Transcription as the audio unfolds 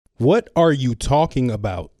What are you talking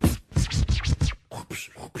about?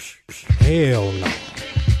 Hell no.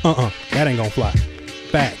 That ain't gonna fly.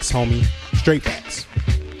 Facts, homie. Straight facts.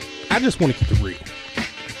 I just want to keep it real.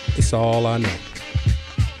 It's all I know.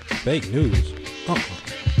 Fake news?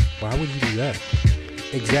 Why would you do that?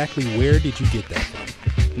 Exactly where did you get that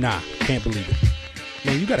from? Nah, can't believe it.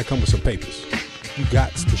 Man, you gotta come with some papers. You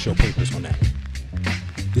got to show papers on that.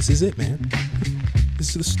 This is it, man. This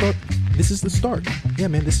is the start. This is the start. Yeah,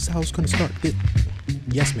 man, this is how it's gonna start.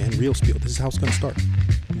 Yes, man, real spiel. This is how it's gonna start.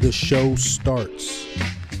 The show starts.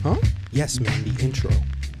 Huh? Yes, man, the intro.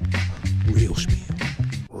 Real spiel.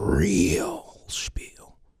 Real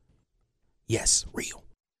spiel. Yes, real.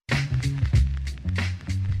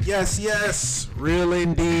 Yes, real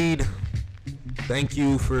indeed. Thank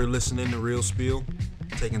you for listening to Real Spiel.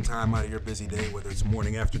 Taking time out of your busy day, whether it's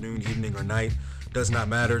morning, afternoon, evening, or night. Does not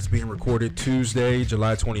matter. It's being recorded Tuesday,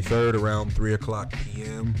 July 23rd, around 3 o'clock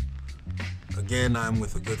p.m. Again, I'm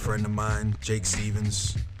with a good friend of mine, Jake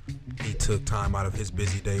Stevens. He took time out of his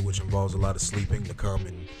busy day, which involves a lot of sleeping, to come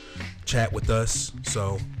and chat with us.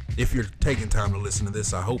 So if you're taking time to listen to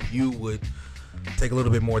this, I hope you would take a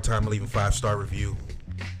little bit more time to leave a 5-star review.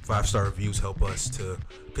 5-star reviews help us to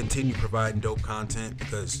continue providing dope content,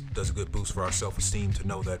 because it does a good boost for our self-esteem to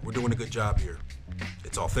know that we're doing a good job here.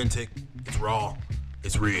 It's authentic, it's raw,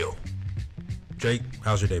 it's real. Jake,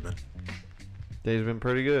 how's your day been? Day's been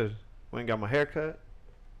pretty good. Went and got my hair cut.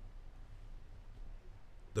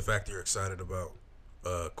 The fact that you're excited about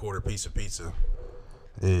a quarter piece of pizza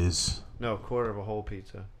is... No, quarter of a whole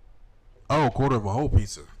pizza. Oh, quarter of a whole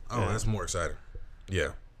pizza. Oh, Yeah. That's more exciting.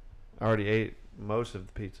 Yeah. I already ate most of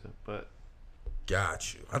the pizza, but...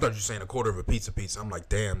 Got you. I thought you were saying a quarter of a pizza. I'm like,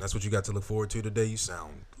 damn, that's what you got to look forward to today? You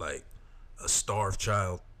sound like a starved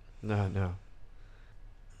child. No.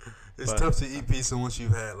 It's tough to eat pizza once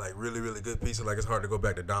you've had like really, really good pizza. Like, it's hard to go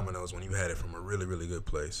back to Domino's when you had it from a really, really good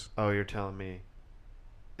place. Oh, you're telling me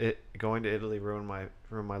going to Italy ruined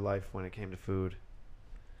my life when it came to food.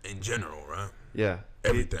 In general, right? Yeah.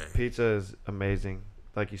 Everything. Pizza is amazing,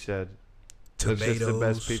 like you said. Tomatoes. It's just the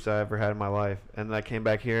best pizza I ever had in my life. And then I came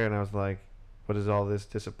back here and I was like, what is all this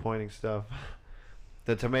disappointing stuff?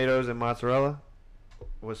 The tomatoes and mozzarella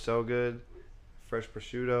was so good. Fresh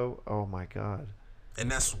prosciutto. Oh my God.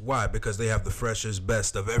 And that's why, because they have the freshest,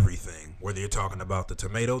 best of everything. Whether you're talking about the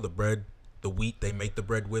tomato, the bread, the wheat they make the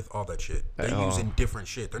bread with, all that shit. They're using different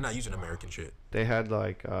shit. They're not using American shit. They had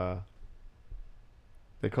like,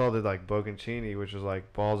 they called it like bocconcini, which was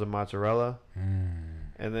like balls of mozzarella.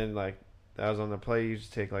 And then like, that was on the plate. You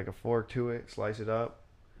just take like a fork to it, slice it up,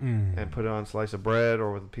 and put it on a slice of bread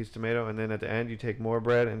or with a piece of tomato. And then at the end, you take more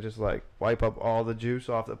bread and just like wipe up all the juice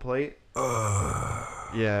off the plate.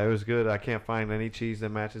 Yeah, it was good. I can't find any cheese that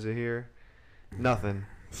matches it here. Nothing.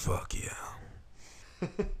 Fuck yeah.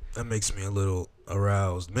 That makes me a little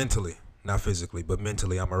aroused mentally, not physically, but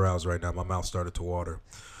mentally I'm aroused right now. My mouth started to water.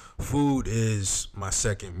 Food is my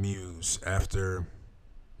second muse after,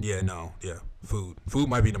 food. Food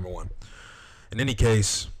might be number one. In any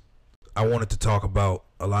case, I wanted to talk about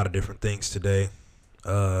a lot of different things today.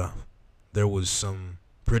 There was some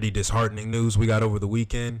pretty disheartening news we got over the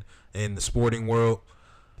weekend in the sporting world.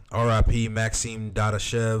 R.I.P. Maxim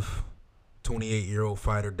Dadashev, 28-year-old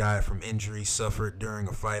fighter, died from injuries suffered during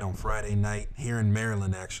a fight on Friday night here in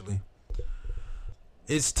Maryland, actually.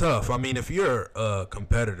 It's tough. I mean, if you're a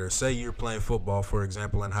competitor, say you're playing football, for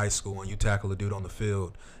example, in high school, and you tackle a dude on the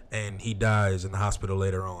field and he dies in the hospital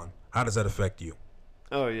later on, how does that affect you?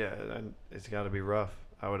 Oh, yeah. It's got to be rough,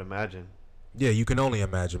 I would imagine. Yeah, you can only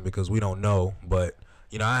imagine because we don't know. But,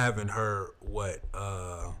 I haven't heard what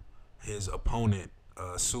his opponent,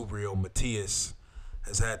 Subriel Matias,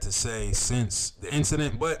 has had to say since the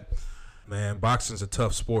incident. But, man, boxing's a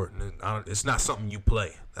tough sport. And it's not something you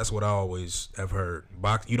play. That's what I always have heard.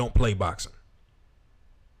 You don't play boxing.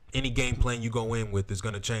 Any game plan you go in with is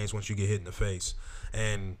going to change once you get hit in the face.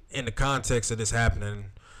 And in the context of this happening,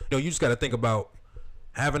 you just got to think about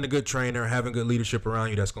having a good trainer, having good leadership around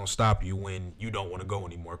you that's going to stop you when you don't want to go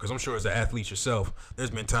anymore. Because I'm sure as an athlete yourself, there's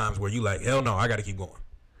been times where you like, hell no, I got to keep going.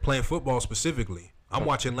 Playing football specifically. I'm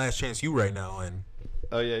watching Last Chance U right now. And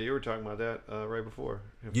oh, yeah, you were talking about that right before.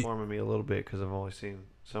 Informing me a little bit because I've only seen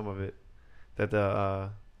some of it. That a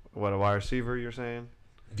wide receiver you're saying?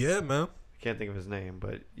 Yeah, man. I can't think of his name,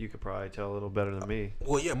 but you could probably tell a little better than me.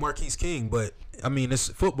 Well, yeah, Marquise King. But, I mean, it's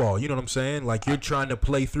football. You know what I'm saying? Like, you're trying to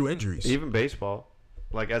play through injuries. Even baseball.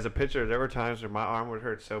 Like, as a pitcher, there were times where my arm would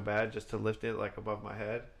hurt so bad just to lift it, like, above my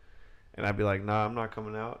head. And I'd be like, nah, I'm not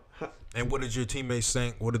coming out. And what did your teammates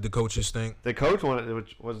think? What did the coaches think? The coach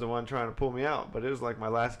was the one trying to pull me out. But it was, like, my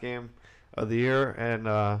last game of the year. And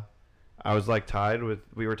I I was like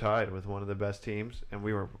we were tied with one of the best teams, and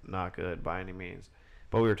we were not good by any means,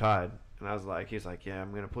 but we were tied. And I was like, he's like, yeah,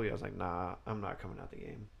 I'm gonna pull you. I was like, nah, I'm not coming out the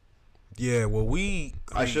game. Yeah, well,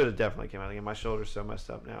 I should have definitely came out of the game. My shoulder's so messed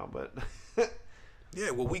up now, but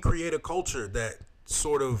yeah, well, we create a culture that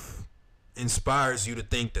sort of inspires you to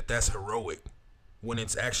think that that's heroic when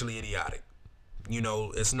it's actually idiotic. You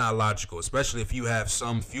know, it's not logical, especially if you have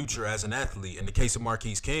some future as an athlete. In the case of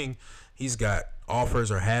Marquise King, he's got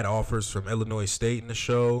offers or had offers from Illinois State in the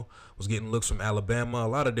show, was getting looks from Alabama, a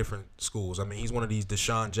lot of different schools. I mean, he's one of these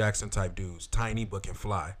Deshaun Jackson type dudes, tiny but can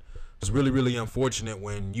fly. It's really, really unfortunate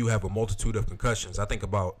when you have a multitude of concussions. I think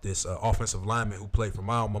about this offensive lineman who played for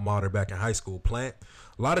my alma mater back in high school, Plant.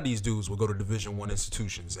 A lot of these dudes will go to Division I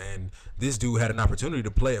institutions, and this dude had an opportunity to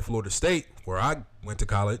play at Florida State, where I went to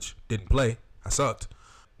college, didn't play. I sucked.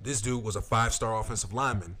 This dude was a 5-star offensive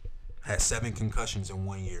lineman, had 7 concussions in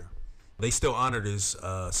 1 year. They still honored his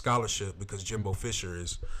scholarship because Jimbo Fisher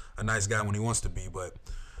is a nice guy when he wants to be. But,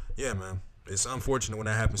 yeah, man, it's unfortunate when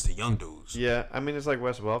that happens to young dudes. Yeah, I mean, it's like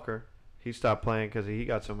Wes Welker. He stopped playing because he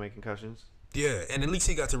got so many concussions. Yeah, and at least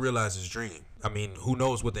he got to realize his dream. I mean, who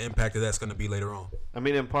knows what the impact of that's going to be later on. I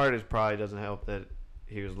mean, in part, it probably doesn't help that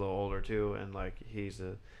he was a little older, too, and, like, he's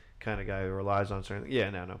a kind of guy who relies on certain.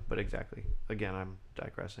 Yeah, no, but exactly. Again, I'm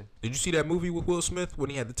digressing. Did you see that movie with Will Smith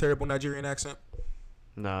when he had the terrible Nigerian accent?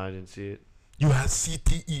 No, I didn't see it. You have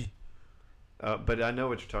CTE. But I know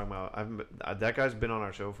what you're talking about. That guy's been on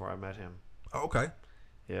our show before. I met him. Oh, okay.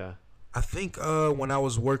 Yeah. I think when I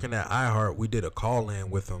was working at iHeart, we did a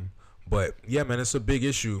call-in with him. But, yeah, man, it's a big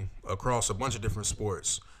issue across a bunch of different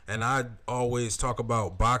sports. And I always talk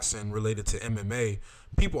about boxing related to MMA.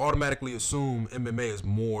 People automatically assume MMA is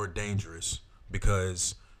more dangerous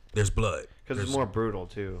because there's blood. Because it's more brutal,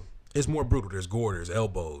 too. It's more brutal. There's gore, there's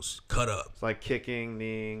elbows, cut up. It's like kicking,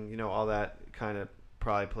 kneeing, all that kind of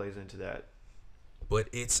probably plays into that. But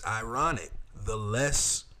it's ironic. The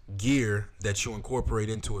less gear that you incorporate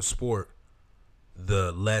into a sport,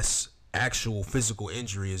 the less actual physical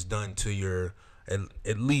injury is done to your,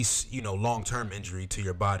 at least, long-term injury to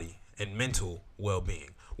your body and mental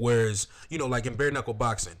well-being. Whereas, like in bare knuckle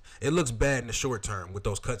boxing, it looks bad in the short term with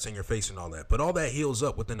those cuts in your face and all that. But all that heals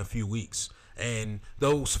up within a few weeks. And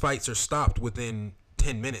those fights are stopped within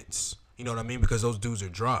 10 minutes. You know what I mean? Because those dudes are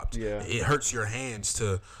dropped. Yeah. It hurts your hands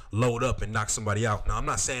to load up and knock somebody out. Now, I'm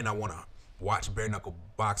not saying I want to watch bare knuckle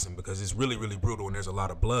boxing because it's really, really brutal and there's a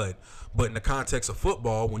lot of blood. But in the context of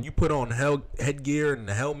football, when you put on headgear and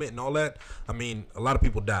the helmet and all that, I mean, a lot of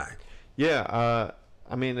people die. Yeah.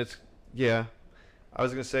 I mean, yeah. I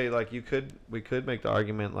was going to say, like, we could make the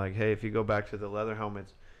argument, like, hey, if you go back to the leather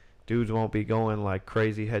helmets, dudes won't be going, like,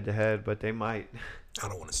 crazy head-to-head, but they might. I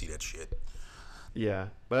don't want to see that shit. Yeah.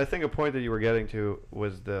 But I think a point that you were getting to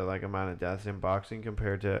was the, like, amount of deaths in boxing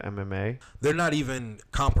compared to MMA. They're not even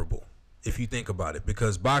comparable, if you think about it,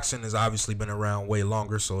 because boxing has obviously been around way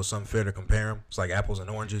longer, so it's unfair to compare them. It's like apples and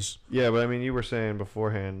oranges. Yeah, but, I mean, you were saying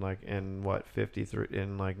beforehand, like, in,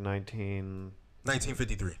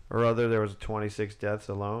 1953. Or other, there was 26 deaths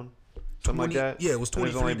alone. Something like that? Yeah, it was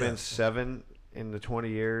 23 There's only been deaths. 7 in the 20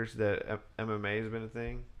 years that MMA has been a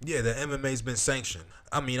thing. Yeah, the MMA's been sanctioned.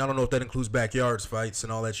 I mean, I don't know if that includes backyards fights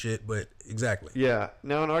and all that shit, but exactly. Yeah.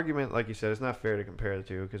 Now, an argument, like you said, it's not fair to compare the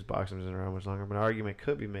two because boxing's been around much longer, but an argument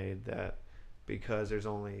could be made that because there's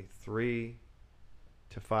only 3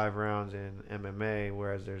 to 5 rounds in MMA,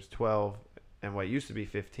 whereas there's 12 and what used to be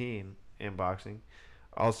 15 in boxing.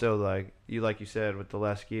 Also, like you said, with the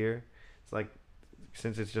less gear, it's like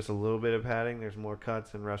since it's just a little bit of padding, there's more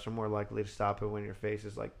cuts and refs are more likely to stop it when your face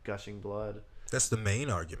is like gushing blood. That's the main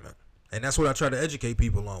argument. And that's what I try to educate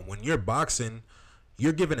people on. When you're boxing,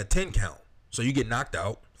 you're given a 10 count. So you get knocked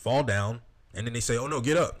out, fall down, and then they say, oh, no,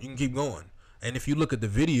 get up. You can keep going. And if you look at the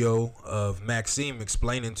video of Maxime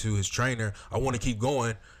explaining to his trainer, I want to keep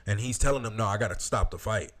going, and he's telling him, no, I got to stop the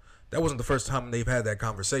fight. That wasn't the first time they've had that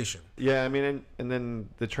conversation. Yeah, I mean, and then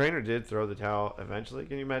the trainer did throw the towel eventually.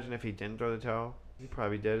 Can you imagine if he didn't throw the towel? He'd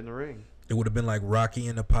probably be dead in the ring. It would have been like Rocky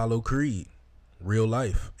and Apollo Creed, real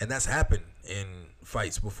life. And that's happened in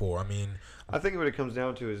fights before. I mean, I think what it comes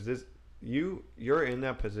down to is this: you're in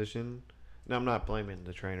that position. Now, I'm not blaming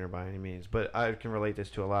the trainer by any means, but I can relate this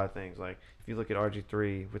to a lot of things. Like if you look at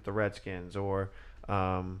RG3 with the Redskins, or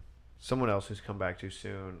someone else who's come back too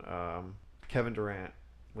soon, Kevin Durant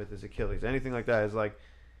with his Achilles, anything like that is like,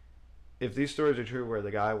 if these stories are true where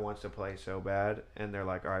the guy wants to play so bad and they're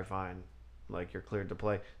like, all right, fine, like you're cleared to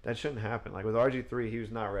play, that shouldn't happen. Like with RG3, he was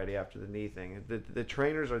not ready after the knee thing. The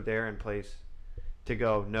trainers are there in place to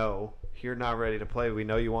go, no, you're not ready to play. We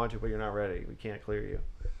know you want to, but you're not ready. We can't clear you.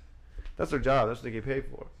 That's their job. That's what they get paid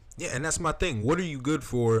for. Yeah, and that's my thing. What are you good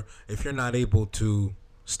for if you're not able to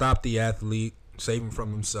stop the athlete, save him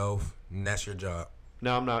from himself, and that's your job?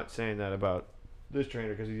 Now, I'm not saying that about this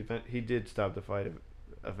trainer because he did stop the fight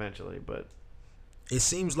eventually, but It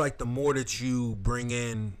seems like the more that you bring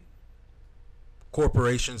in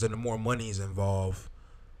corporations and the more money is involved,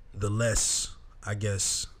 the less, I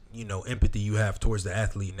guess, empathy you have towards the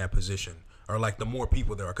athlete in that position. Or like the more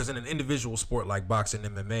people there are. Because in an individual sport like boxing,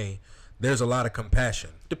 MMA, there's a lot of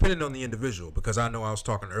compassion, depending on the individual. Because I know I was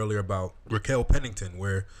talking earlier about Raquel Pennington,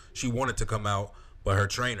 where she wanted to come out, but her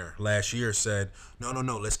trainer last year said, no,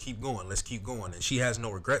 let's keep going. And she has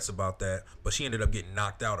no regrets about that, but she ended up getting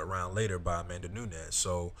knocked out a round later by Amanda Nunes.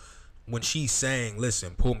 So when she's saying,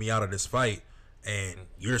 listen, pull me out of this fight, and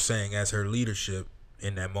you're saying as her leadership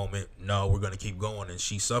in that moment, no, we're going to keep going, and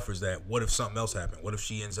she suffers that, what if something else happened? What if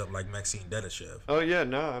she ends up like Maxine Dedashev? oh yeah,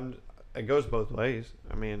 no, it goes both ways.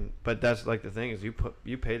 I mean, but that's like the thing is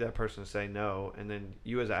you pay that person to say no, and then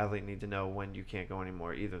you as an athlete need to know when you can't go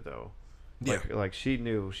anymore either though. Like she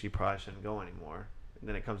knew she probably shouldn't go anymore. And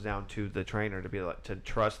then it comes down to the trainer to be like to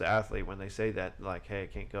trust the athlete when they say that, like, hey, I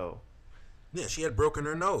can't go. Yeah, she had broken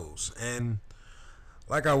her nose. And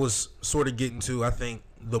like I was sort of getting to, I think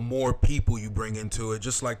the more people you bring into it,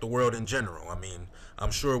 just like the world in general. I mean,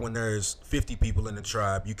 I'm sure when there's 50 people in the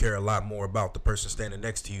tribe, you care a lot more about the person standing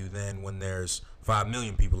next to you than when there's 5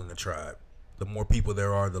 million people in the tribe. The more people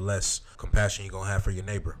there are, the less compassion you're going to have for your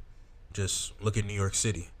neighbor. Just look at New York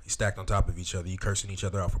City. You stacked on top of each other. You cursing each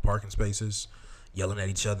other out for parking spaces, yelling at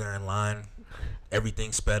each other in line.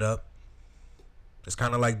 Everything sped up. It's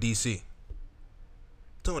kind of like D.C.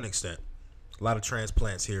 to an extent. A lot of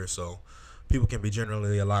transplants here, so people can be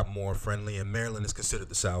generally a lot more friendly. And Maryland is considered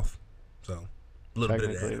the South, so a little bit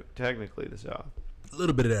of that. Technically the South. A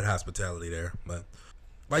little bit of that hospitality there, but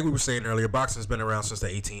like we were saying earlier, boxing's been around since the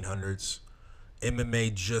 1800s.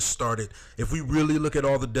 MMA just started. If we really look at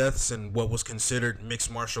all the deaths and what was considered mixed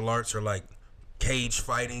martial arts or like cage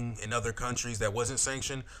fighting in other countries that wasn't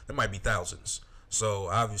sanctioned, there might be thousands. So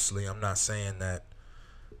obviously I'm not saying that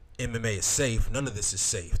MMA is safe. None of this is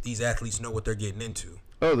safe. These athletes know what they're getting into.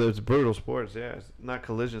 Oh, there's brutal sports, yeah. It's not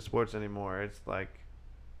collision sports anymore. It's like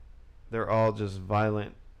they're all just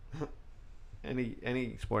violent.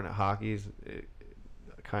 Any sport in hockey is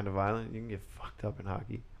kind of violent. You can get fucked up in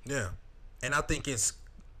hockey. Yeah. And I think it's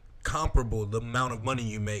comparable, the amount of money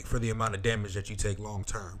you make for the amount of damage that you take long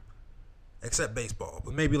term. Except baseball.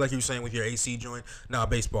 But maybe like you were saying with your AC joint,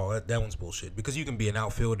 baseball, that one's bullshit. Because you can be an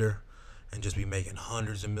outfielder and just be making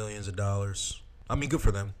hundreds of millions of dollars. I mean, good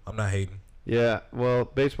for them. I'm not hating. Yeah, well,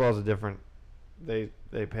 baseball's a different. They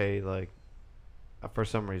pay, like, for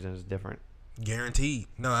some reason it's different. Guaranteed.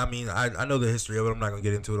 No, I mean, I know the history of it. I'm not going to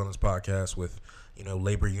get into it on this podcast with,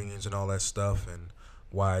 labor unions and all that stuff and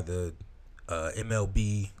why the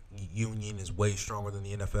MLB union is way stronger than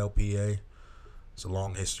the NFLPA. It's a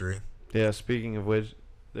long history. Yeah, speaking of which,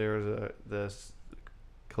 this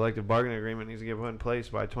collective bargaining agreement needs to get put in place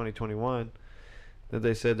by 2021 that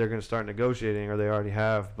they said they're going to start negotiating, or they already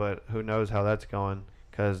have, but who knows how that's going,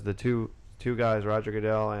 because the two guys, Roger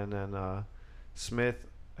Goodell and then Smith,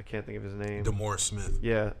 I can't think of his name. DeMaurice Smith.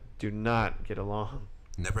 Yeah, do not get along.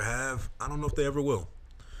 Never have. I don't know if they ever will.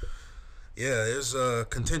 Yeah, there's a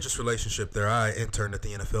contentious relationship there. I interned at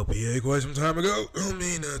the NFLPA quite some time ago. I don't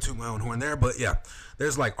mean to toot my own horn there, but yeah,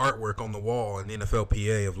 there's like artwork on the wall in the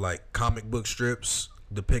NFLPA of like comic book strips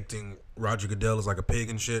depicting Roger Goodell as like a pig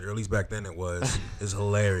and shit, or at least back then it was. It's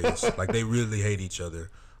hilarious. Like they really hate each other.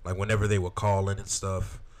 Like whenever they would call in and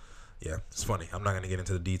stuff. Yeah, it's funny. I'm not going to get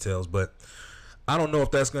into the details, but I don't know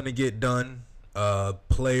if that's going to get done.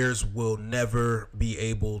 Players will never be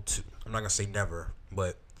able to, I'm not going to say never,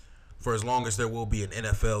 but for as long as there will be an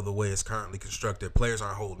NFL the way it's currently constructed, players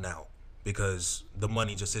aren't holding out because the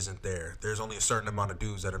money just isn't there. There's only a certain amount of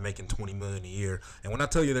dudes that are making $20 million a year. And when I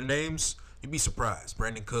tell you their names, you'd be surprised.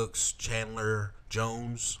 Brandon Cooks, Chandler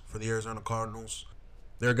Jones for the Arizona Cardinals.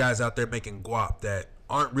 There are guys out there making guap that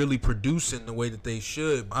aren't really producing the way that they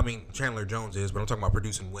should. I mean, Chandler Jones is, but I'm talking about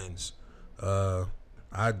producing wins.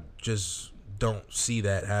 I just don't see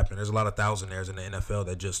that happen. There's a lot of thousandaires in the NFL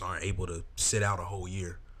that just aren't able to sit out a whole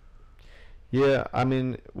year. Yeah, I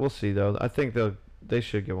mean, we'll see though. I think they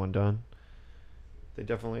should get one done. They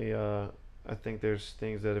definitely. I think there's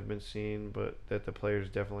things that have been seen, but that the players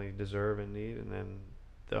definitely deserve and need, and then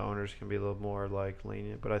the owners can be a little more like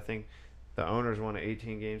lenient. But I think the owners want an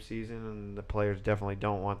 18-game season, and the players definitely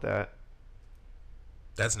don't want that.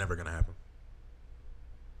 That's never gonna happen.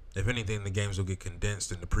 If anything, the games will get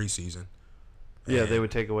condensed in the preseason. Yeah, they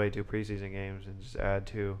would take away 2 preseason games and just add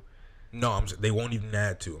 2. No, they won't even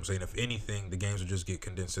add to. I'm saying if anything, the games will just get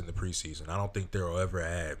condensed in the preseason. I don't think they'll ever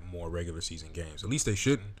add more regular season games. At least they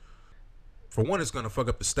shouldn't. For one, it's going to fuck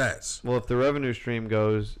up the stats. Well, if the revenue stream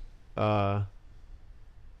goes like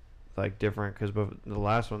different, because the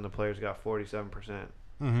last one the players got 47%.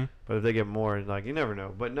 Mm-hmm. But if they get more, like you never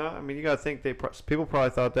know. But no, I mean you got to think people probably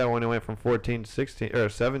thought that when it went from 14 to 16 or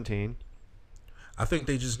 17. I think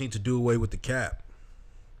they just need to do away with the cap.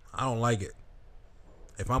 I don't like it.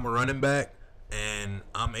 If I'm a running back and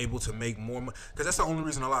I'm able to make more money, because that's the only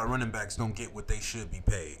reason a lot of running backs don't get what they should be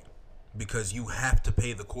paid, because you have to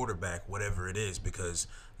pay the quarterback whatever it is, because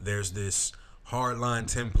there's this hard line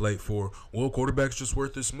template for, well, quarterback's just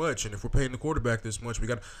worth this much, and if we're paying the quarterback this much, we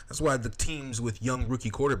got. That's why the teams with young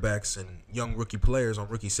rookie quarterbacks and young rookie players on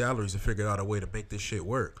rookie salaries have figured out a way to make this shit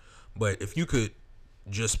work. But if you could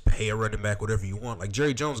just pay a running back whatever you want, like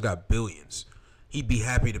Jerry Jones got billions. He'd be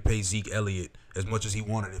happy to pay Zeke Elliott as much as he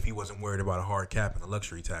wanted if he wasn't worried about a hard cap and the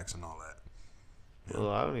luxury tax and all that. Yeah.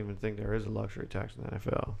 Well, I don't even think there is a luxury tax in the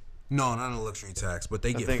NFL. No, not a luxury tax, but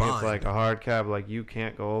they get fined. I think it's like a hard cap, like you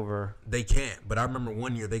can't go over. They can't, but I remember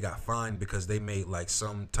one year they got fined because they made like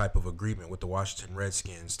some type of agreement with the Washington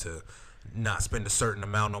Redskins to not spend a certain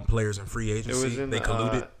amount on players in free agency. They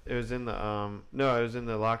colluded. It was in the it was in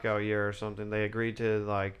the lockout year or something. They agreed to,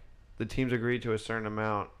 like, the teams agreed to a certain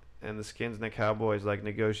amount, and the Skins and the Cowboys like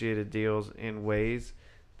negotiated deals in ways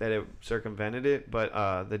that it circumvented it,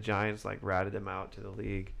 but the Giants like ratted them out to the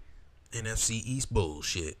league. NFC East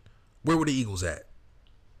bullshit. Where were the Eagles at?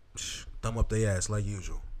 Thumb up their ass like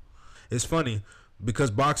usual. It's funny because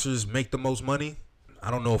boxers make the most money. I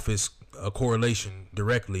don't know if it's a correlation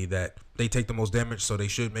directly that they take the most damage, so they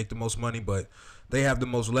should make the most money, but they have the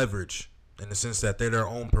most leverage in the sense that they're their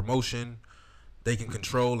own promotion. They can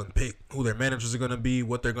control and pick who their managers are going to be,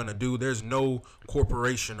 what they're going to do. There's no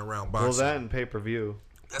corporation around boxing. Well, that and pay-per-view.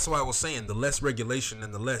 That's why I was saying the less regulation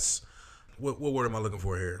and the less, what word am I looking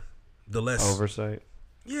for here? The less oversight.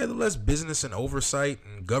 Yeah, the less business and oversight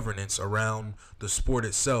and governance around the sport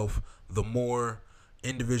itself, the more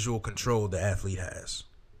individual control the athlete has.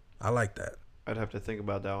 I like that. I'd have to think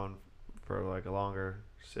about that one for like a longer,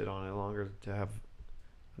 sit on it longer to have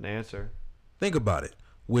an answer. Think about it.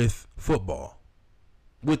 With football,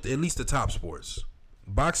 with at least the top sports,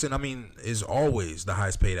 boxing, I mean, is always the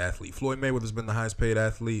highest paid athlete. Floyd Mayweather's been the highest paid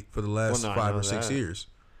athlete for the last 5 or 6 years.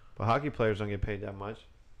 But hockey players don't get paid that much.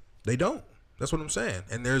 They don't. That's what I'm saying.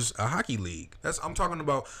 And there's a hockey league. I'm talking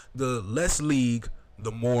about the less league,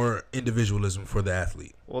 the more individualism for the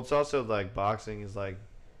athlete. Well, it's also like boxing is like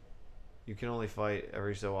you can only fight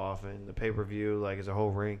every so often. The pay-per-view like is a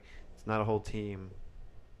whole ring. It's not a whole team.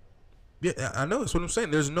 Yeah, I know. That's what I'm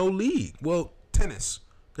saying. There's no league. Well, tennis.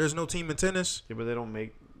 There's no team in tennis. Yeah, but they don't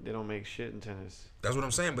make shit in tennis. That's what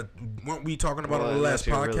I'm saying. But weren't we talking about on the last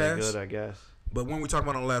podcast? Really good, I guess. But when we talking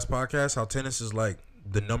about on the last podcast how tennis is like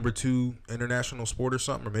the number 2 international sport or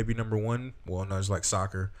something, or maybe number 1. Well, no, it's like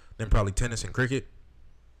soccer. Then probably tennis and cricket.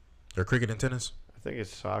 Or cricket and tennis. I think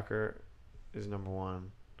it's soccer is number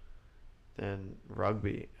 1. Then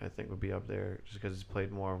rugby, I think, would be up there just because it's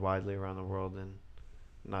played more widely around the world than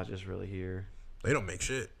not just really here. They don't make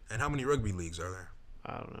shit. And how many rugby leagues are there?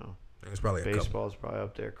 I don't know. I think it's probably baseball's probably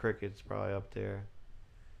up there. Cricket's probably up there.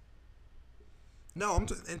 No,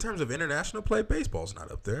 in terms of international play, baseball's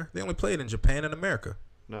not up there. They only play it in Japan and America.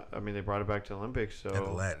 No, I mean they brought it back to Olympics, so. And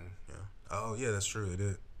the Latin, yeah. Oh yeah, that's true. They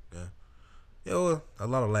did, yeah. Yeah, well, a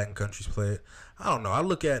lot of Latin countries play it. I don't know. I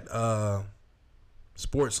look at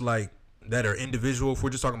sports like that are individual. If we're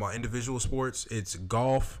just talking about individual sports, it's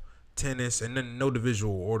golf, tennis, and then no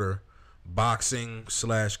divisional order, boxing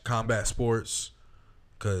 / combat sports,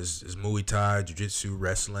 because it's Muay Thai, Jiu-Jitsu,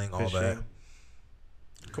 wrestling, all that.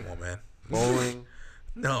 Come on, man. Bowling.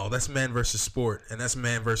 No, that's man versus sport, and that's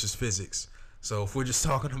man versus physics. So if we're just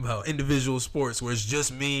talking about individual sports where it's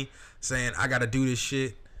just me saying I gotta do this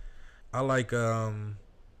shit, I like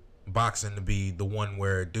boxing to be the one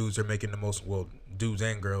where dudes are making the most, well, dudes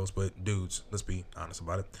and girls, but dudes, let's be honest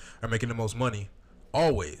about it, are making the most money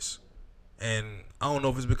always. And I don't know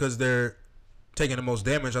if it's because they're taking the most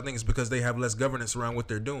damage. I think it's because they have less governance around what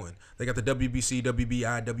they're doing. They got the WBC,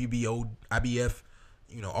 WBI, WBO, IBF,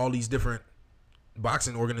 all these different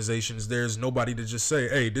boxing organizations. There's nobody to just say,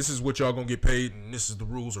 hey, this is what y'all gonna get paid and this is the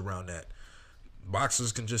rules around that.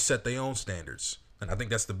 Boxers can just set their own standards, and I think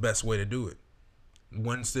that's the best way to do it.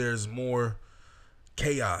 Once there's more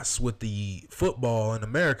chaos with the football in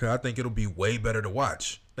America, I think it'll be way better to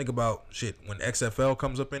watch. Think about shit when XFL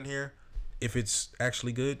comes up in here, if it's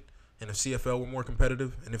actually good, and if CFL were more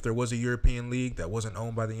competitive, and if there was a European league that wasn't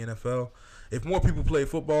owned by the NFL, if more people played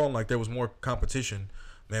football and like there was more competition,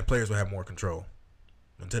 man, players would have more control.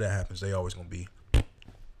 Until that happens, they always gonna be.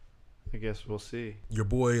 I guess we'll see. Your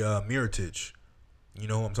boy Mirotic, you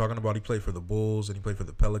know who I'm talking about? He played for the Bulls and he played for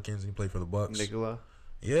the Pelicans and he played for the Bucks. Nikola.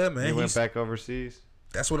 Yeah, man. He went back overseas.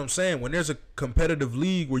 That's what I'm saying. When there's a competitive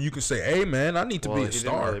league where you can say, "Hey, man, I need to be a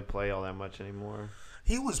star." He didn't really play all that much anymore.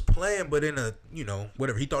 He was playing, but in a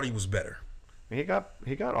whatever. He thought he was better. He got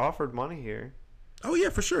offered money here. Oh yeah,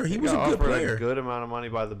 for sure. He was got a good offered player. A good amount of money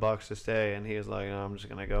by the Bucks to stay, and he was like, "No, I'm just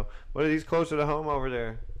gonna go." But he's closer to home over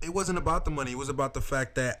there. It wasn't about the money. It was about the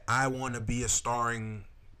fact that I want to be a starring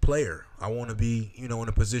player. I want to be, in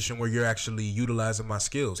a position where you're actually utilizing my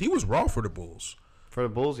skills. He was raw for the Bulls. For the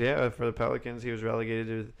Bulls, yeah. For the Pelicans, he was relegated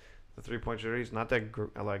to the three-point shooter. He's not that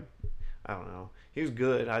I don't know. He was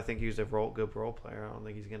good. I think he was a good role player. I don't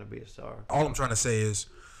think he's gonna be a star. All I'm trying to say is,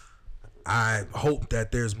 I hope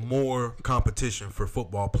that there's more competition for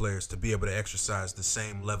football players to be able to exercise the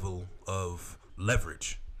same level of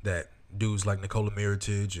leverage that dudes like Nikola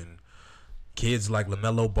Mirotic and kids like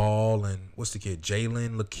LaMelo Ball and what's the kid,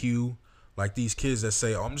 Jalen LeCue, like these kids that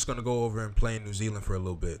say, "Oh, I'm just gonna go over and play in New Zealand for a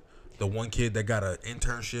little bit." The one kid that got an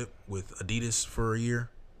internship with Adidas for a year,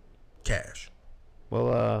 cash.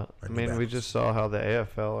 Well, we just saw how the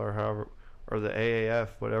AFL or the AAF,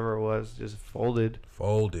 whatever it was, just folded.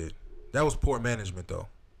 That was poor management, though,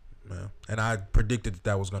 man. And I predicted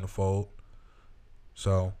that was going to fold.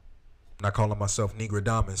 So, not calling myself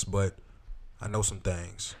Negrodamus, but I know some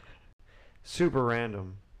things. Super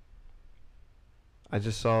random. I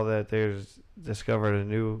just saw that there's discovered a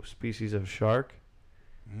new species of shark,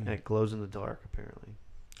 and it glows in the dark, apparently.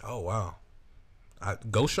 Oh, wow.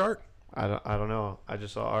 Ghost shark? I don't know. I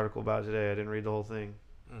just saw an article about it today. I didn't read the whole thing.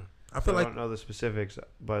 I don't know the specifics,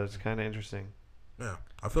 but it's kind of interesting. Yeah,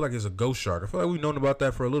 I feel like it's a ghost shark. I feel like we've known about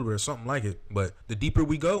that for a little bit or something like it. But the deeper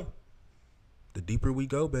we go,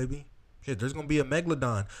 baby. Shit, there's going to be a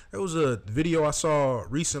megalodon. There was a video I saw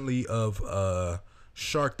recently of a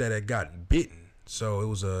shark that had gotten bitten. So it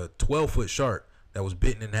was a 12-foot shark that was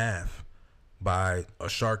bitten in half by a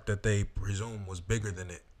shark that they presume was bigger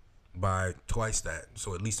than it by twice that.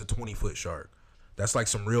 So at least a 20-foot shark. That's like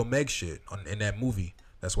some real Meg shit in that movie.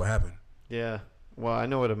 That's what happened. Yeah. Well, I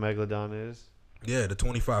know what a megalodon is. Yeah, the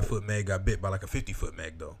 25-foot Meg got bit by like a 50-foot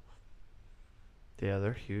Meg, though. Yeah,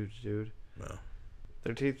 they're huge, dude. Yeah.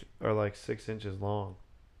 Their teeth are like 6 inches long.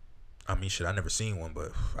 I mean, shit, I never seen one,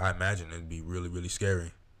 but I imagine it'd be really, really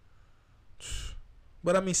scary.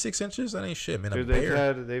 But I mean, 6 inches? That ain't shit, man. Dude,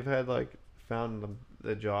 they've had like found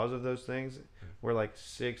the jaws of those things where like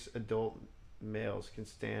 6 adult males can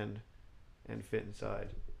stand and fit inside.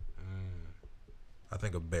 I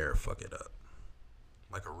think a bear fuck it up.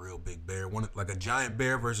 Like a real big bear. Like a giant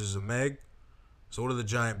bear versus a Meg. So what are the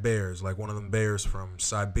giant bears? Like one of them bears from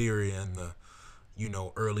Siberia in the,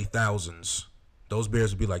 early thousands. Those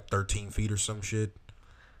bears would be like 13 feet or some shit.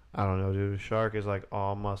 I don't know, dude. A shark is like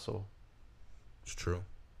all muscle. It's true.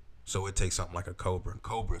 So it takes something like a cobra.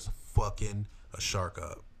 Cobra's fucking a shark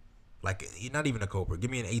up. Like, not even a cobra.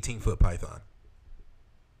 Give me an 18-foot python.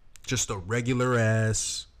 Just a regular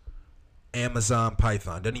ass Amazon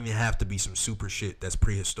python. Doesn't even have to be some super shit that's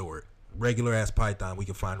prehistoric. Regular ass python we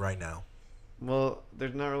can find right now. Well,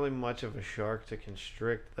 there's not really much of a shark to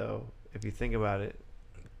constrict, though, if you think about it.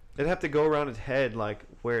 It'd have to go around its head, like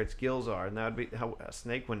where its gills are, and that would be how a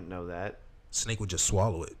snake wouldn't know that. Snake would just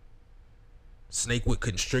swallow it. Snake would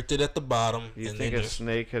constrict it at the bottom. You think a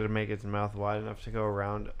snake could make its mouth wide enough to go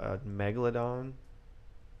around a megalodon?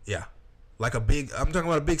 Yeah. I'm talking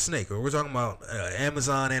about a big snake. We're talking about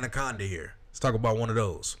Amazon anaconda here. Let's talk about one of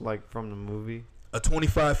those. Like from the movie? A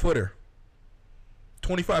 25-footer.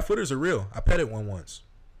 25-footers are real. I petted one once.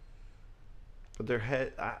 But their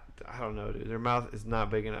head, I don't know, dude. Their mouth is not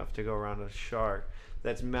big enough to go around a shark.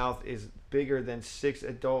 That's mouth is bigger than 6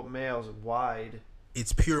 adult males wide.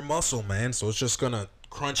 It's pure muscle, man. So it's just going to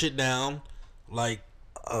crunch it down like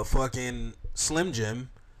a fucking Slim Jim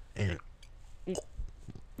and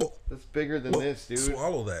that's bigger than this, dude.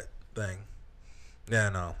 Swallow that thing. Yeah,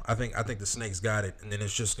 no. I think the snake's got it, and then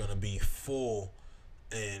it's just gonna be full,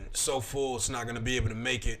 and so full it's not gonna be able to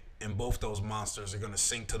make it. And both those monsters are gonna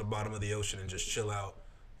sink to the bottom of the ocean and just chill out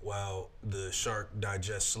while the shark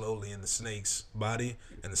digests slowly in the snake's body,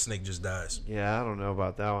 and the snake just dies. Yeah, I don't know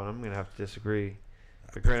about that one. I'm gonna have to disagree.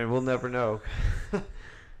 But granted, we'll never know.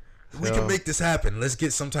 We can make this happen. Let's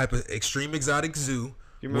get some type of extreme exotic zoo.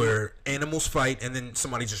 Where animals fight and then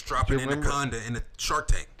somebody just drop an anaconda in a Shark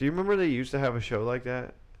Tank. Do you remember they used to have a show like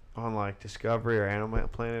that on like Discovery or Animal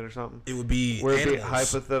Planet or something? It would be where it'd be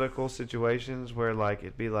hypothetical situations where like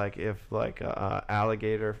it'd be like if like a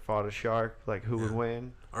alligator fought a shark, like who would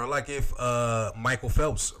win? Or like if Michael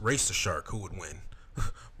Phelps raced a shark, who would win?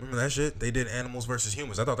 Remember that shit? They did Animals versus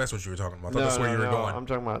Humans. I thought that's what you were talking about. I thought that's where you were going. I'm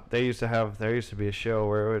talking about there used to be a show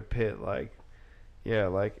where it would pit like, yeah,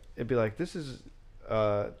 like it'd be like this is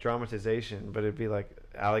dramatization, but it'd be like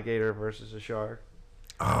alligator versus a shark.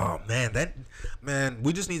 Oh man,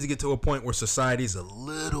 we just need to get to a point where society's a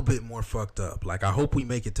little bit more fucked up. Like I hope we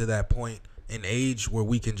make it to that point in age where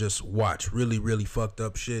we can just watch really, really fucked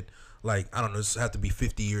up shit. Like, I don't know, this have to be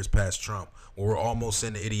 50 years past Trump, where we're almost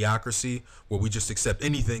in the idiocracy, where we just accept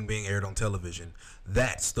anything being aired on television.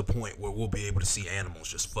 That's the point where we'll be able to see animals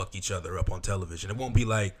just fuck each other up on television. It won't be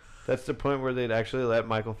like... That's the point where they'd actually let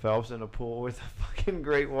Michael Phelps in a pool with a fucking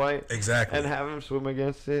great white. Exactly. And have him swim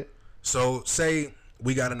against it. So, say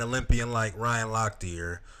we got an Olympian like Ryan Lochte,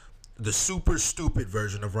 or the super stupid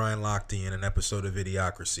version of Ryan Lochte in an episode of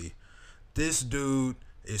Idiocracy. This dude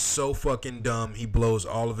is so fucking dumb. He blows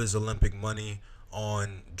all of his Olympic money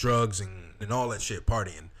on drugs and all that shit,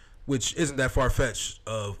 partying, which isn't that far-fetched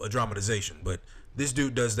of a dramatization. But this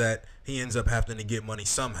dude does that. He ends up having to get money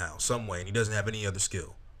somehow, some way, and he doesn't have any other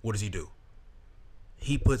skill. What does he do?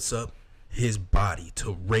 He puts up his body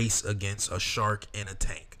to race against a shark in a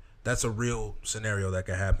tank. That's a real scenario that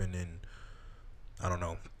could happen in, I don't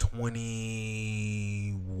know,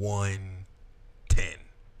 2110.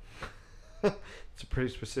 It's a pretty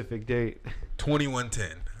specific date.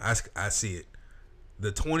 2110. I see it.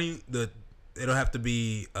 It'll have to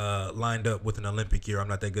be lined up with an Olympic year. I'm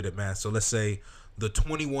not that good at math. So let's say the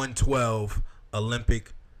 2112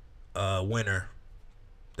 Olympic winner,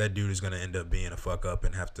 that dude is going to end up being a fuck up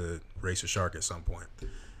and have to race a shark at some point.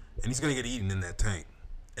 And he's going to get eaten in that tank.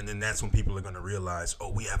 And then that's when people are going to realize, oh,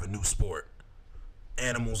 we have a new sport.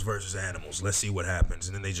 Animals versus animals. Let's see what happens.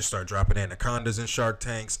 And then they just start dropping anacondas in shark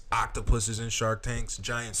tanks, octopuses in shark tanks,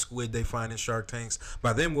 giant squid they find in shark tanks.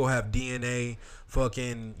 By then we'll have DNA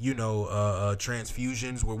fucking,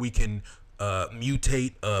 transfusions where we can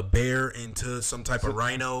mutate a bear into some type of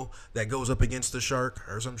rhino that goes up against the shark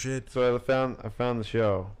or some shit. So I found the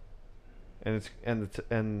show, and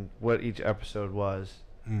and what each episode was.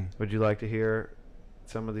 Would you like to hear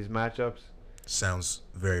some of these matchups? Sounds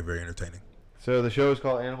very, very entertaining. So the show is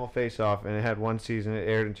called Animal Face Off, and it had one season. It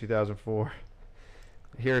aired in 2004.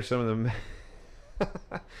 Here are some of the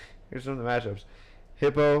here's some of the matchups: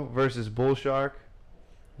 hippo versus bull shark,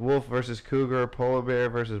 wolf versus cougar, polar bear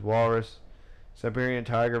versus walrus, Siberian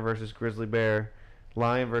tiger versus grizzly bear,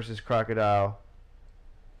 lion versus crocodile,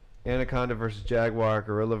 anaconda versus jaguar,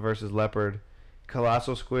 gorilla versus leopard,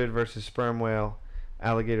 colossal squid versus sperm whale,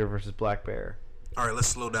 alligator versus black bear. All right, let's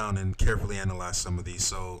slow down and carefully analyze some of these.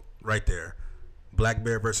 So right there. Black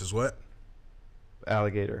bear versus what?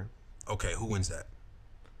 Alligator. Okay, who wins that?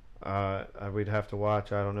 We'd have to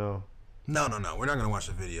watch. I don't know. No. We're not going to watch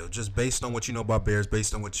the video. Just based on what you know about bears,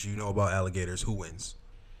 based on what you know about alligators, who wins?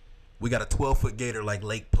 We got a 12-foot gator like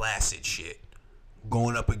Lake Placid shit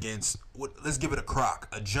going up against, let's give it a croc.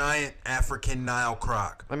 A giant African Nile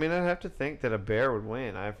croc. I mean, I'd have to think that a bear would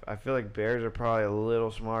win. I feel like bears are probably a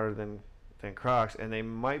little smarter than crocs, and they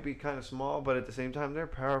might be kind of small, but at the same time, they're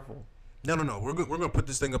powerful. No. We're gonna put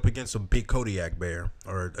this thing up against a big Kodiak bear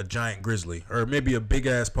or a giant grizzly or maybe a big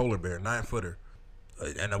ass polar bear, 9-footer,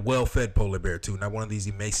 and a well-fed polar bear too. Not one of these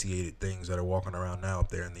emaciated things that are walking around now up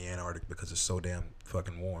there in the Antarctic because it's so damn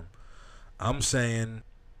fucking warm. I'm saying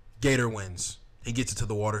gator wins. He gets it to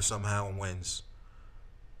the water somehow and wins.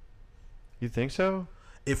 You think so?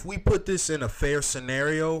 If we put this in a fair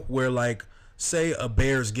scenario where, like, say a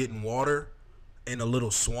bear's getting water in a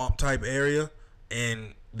little swamp type area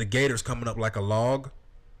and the gator's coming up like a log,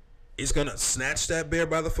 it's gonna snatch that bear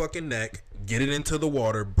by the fucking neck, get it into the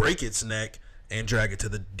water, break its neck, and drag it to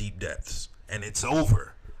the deep depths, and it's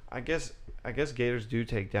over. I guess gators do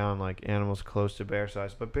take down like animals close to bear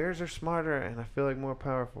size, but bears are smarter and I feel like more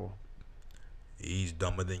powerful. He's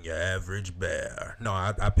dumber than your average bear. No,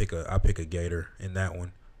 I pick a gator in that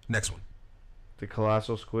one. Next one. The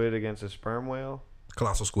colossal squid against a sperm whale.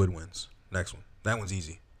 Colossal squid wins. Next one. That one's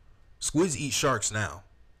easy. Squids eat sharks now.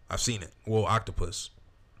 I've seen it. Well, octopus.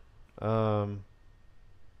 Gorilla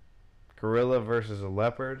versus a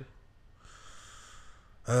leopard.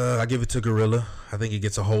 I give it to gorilla. I think he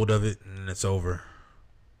gets a hold of it and it's over.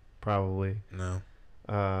 Probably. No.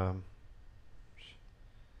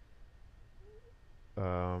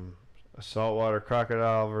 A saltwater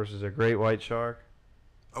crocodile versus a great white shark.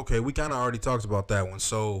 Okay, we kind of already talked about that one.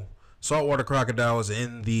 So, saltwater crocodile is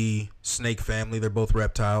in the snake family. They're both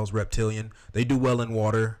reptiles, reptilian. They do well in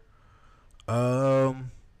water.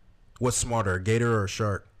 What's smarter, a gator or a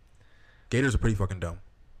shark? Gators are pretty fucking dumb.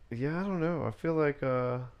 Yeah, I don't know. I feel like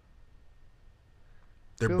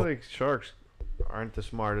like sharks aren't the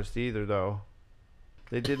smartest either, though.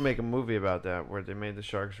 They did make a movie about that where they made the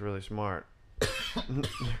sharks really smart.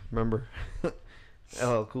 Remember?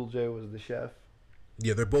 LL Cool J was the chef.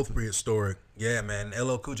 Yeah, they're both prehistoric. Yeah, man.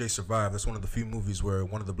 LL Cool J survived. That's one of the few movies where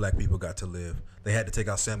one of the black people got to live. They had to take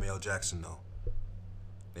out Samuel L. Jackson, though.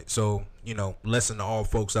 So, lesson to all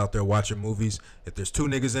folks out there watching movies. If there's two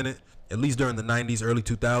niggas in it, at least during the 90s, early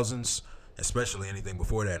 2000s, especially anything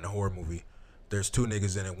before that in a horror movie, there's two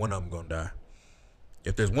niggas in it, one of them gonna die.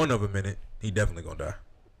 If there's one of them in it, he definitely gonna die.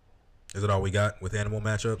 Is it all we got with animal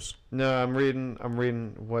matchups? No, I'm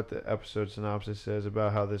reading what the episode synopsis says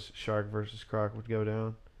about how this shark versus croc would go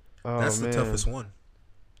down. Oh, That's man. the toughest one.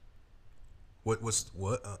 What's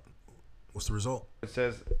the result? It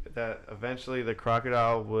says that eventually the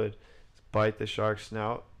crocodile would bite the shark's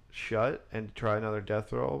snout shut and try another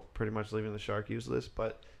death roll, pretty much leaving the shark useless,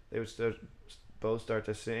 but they would both start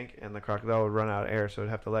to sink and the crocodile would run out of air, so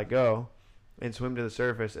it'd have to let go and swim to the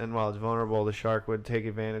surface, and while it's vulnerable, the shark would take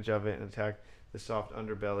advantage of it and attack the soft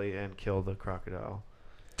underbelly and kill the crocodile.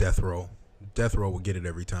 Death roll will get it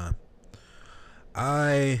every time.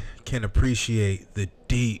 I can appreciate the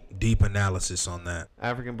deep analysis on that.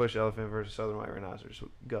 African bush elephant versus southern white rhinoceros.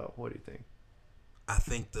 Go. What do you think? I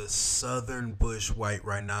think the southern bush white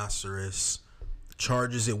rhinoceros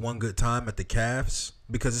charges it one good time at the calves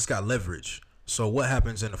because it's got leverage. So what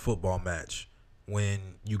happens in a football match when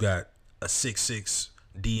you got a 6'6"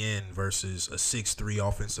 DN versus a 6'3"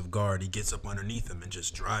 offensive guard? He gets up underneath him and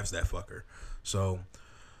just drives that fucker. So,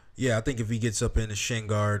 yeah, I think if he gets up in the shin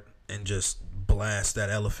guard and just blasts that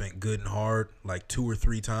elephant good and hard, like 2 or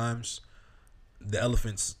 3 times, the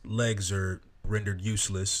elephant's legs are rendered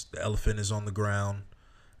useless. The elephant is on the ground,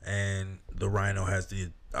 and the rhino has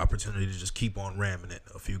the opportunity to just keep on ramming it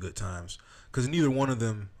a few good times. Because neither one of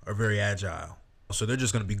them are very agile. So they're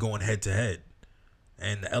just going to be going head to head.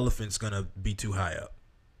 And the elephant's going to be too high up.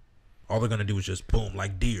 All they're going to do is just boom,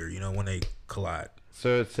 like deer, when they collide.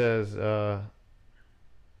 So it says,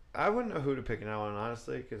 I wouldn't know who to pick in that one,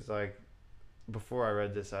 honestly, because, before I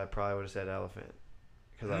read this, I probably would have said elephant,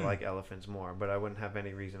 because I like elephants more, but I wouldn't have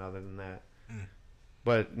any reason other than that.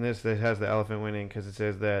 But in this, it has the elephant winning, because it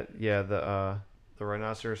says that, yeah, the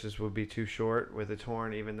rhinoceros would be too short with its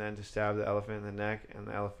horn, even then, to stab the elephant in the neck, and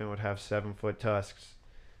the elephant would have 7-foot tusks,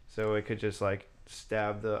 so it could just,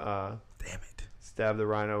 stab the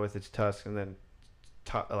rhino with its tusk and then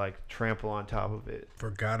trample on top of it.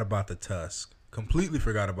 Forgot about the tusk. Completely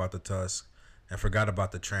forgot about the tusk and forgot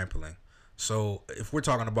about the trampling. So if we're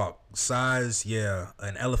talking about size, yeah,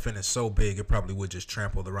 an elephant is so big it probably would just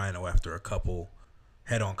trample the rhino after a couple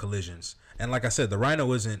head-on collisions. And like I said, the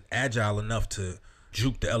rhino isn't agile enough to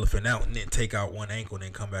juke the elephant out and then take out one ankle and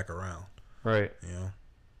then come back around. Right.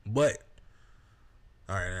 But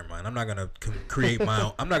all right, never mind. I'm not gonna create my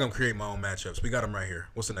own. I'm not gonna create my own matchups. We got them right here.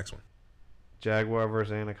 What's the next one? Jaguar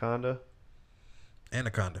versus anaconda.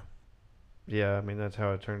 Anaconda. Yeah, I mean that's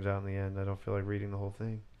how it turns out in the end. I don't feel like reading the whole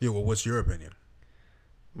thing. Yeah. Well, what's your opinion?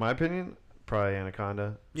 My opinion, probably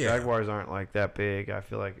anaconda. Yeah. Jaguars aren't that big. I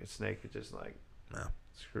feel like a snake could just no.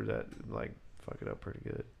 screw that, fuck it up pretty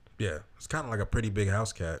good. Yeah, it's kind of like a pretty big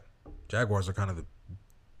house cat. Jaguars are kind of the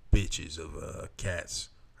bitches of cats,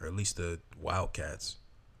 or at least the wild cats.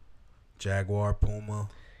 Jaguar, puma.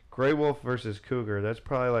 Gray wolf versus cougar. That's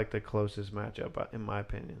probably the closest matchup in my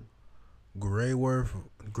opinion. Gray wolf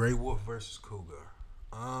versus cougar.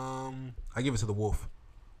 I give it to the wolf.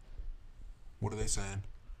 What are they saying?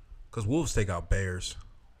 Because wolves take out bears.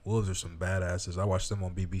 Wolves are some badasses. I watch them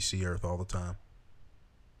on BBC Earth all the time.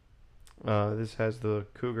 This has the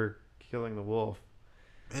cougar killing the wolf.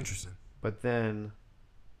 Interesting. But then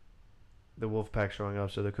the wolf pack showing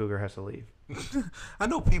up, so the cougar has to leave. I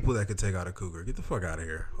know people that could take out a cougar. Get the fuck out of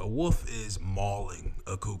here. A wolf is mauling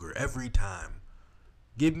a cougar every time.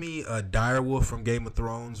 Give me a dire wolf from Game of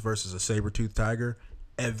Thrones versus a saber-toothed tiger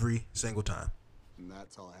every single time. And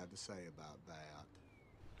that's all I have to say about that.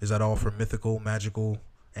 Is that all for mythical, magical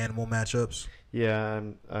animal matchups? Yeah,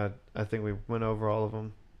 and I think we went over all of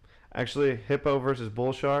them. Actually, hippo versus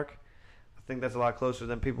bull shark. I think that's a lot closer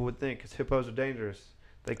than people would think, because hippos are dangerous.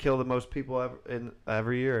 They kill the most people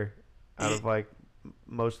every year out of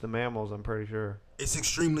most of the mammals, I'm pretty sure. It's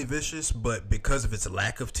extremely vicious, but because of its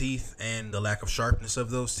lack of teeth and the lack of sharpness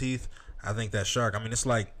of those teeth, I think that shark, it's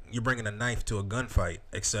like you're bringing a knife to a gunfight,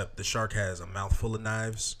 except the shark has a mouthful of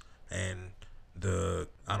knives and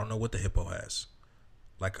I don't know what the hippo has.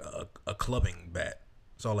 Like a clubbing bat.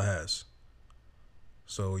 That's all it has.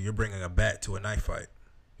 So you're bringing a bat to a knife fight.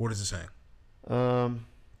 What is it saying?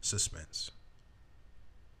 Suspense.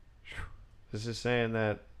 This is saying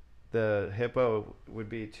that the hippo would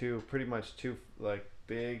be pretty much 3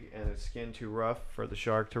 big and its skin too rough for the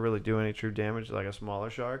shark to really do any true damage, like a smaller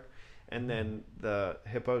shark. And then the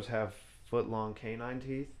hippos have foot-long canine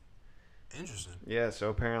teeth. Interesting. Yeah, so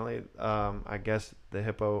apparently, I guess the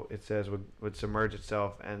hippo, it says, would submerge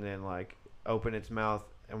itself and then like open its mouth,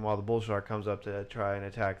 and while the bull shark comes up to try and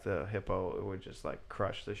attack the hippo, it would just like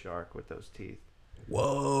crush the shark with those teeth.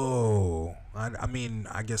 Whoa. I mean,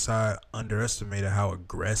 I guess I underestimated how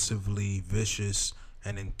aggressively vicious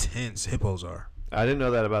and intense hippos are. I didn't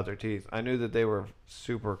know that about their teeth. I knew that they were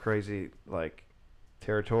super crazy, like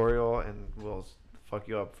territorial, and will fuck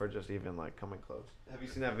you up for just even like coming close. Have you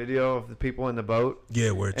seen that video of the people in the boat?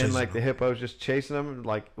 Yeah, where and like the hippo's just chasing them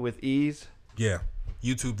like with ease? Yeah,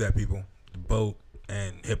 YouTube that, people. The boat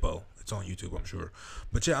and hippo. It's on YouTube, I'm sure.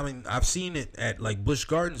 But yeah, I mean, I've seen it at like Busch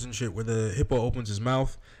Gardens and shit where the hippo opens his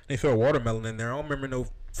mouth. They throw a watermelon in there. I don't remember no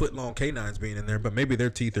foot-long canines being in there, but maybe their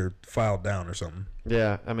teeth are filed down or something.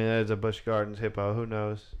 Yeah, I mean, that is a Busch Gardens hippo. Who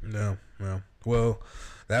knows? No, well. Well,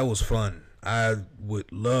 that was fun. I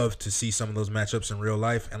would love to see some of those matchups in real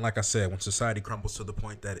life. And like I said, when society crumbles to the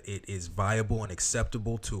point that it is viable and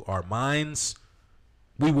acceptable to our minds,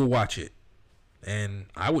 we will watch it. And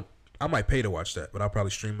I might pay to watch that, but I'll probably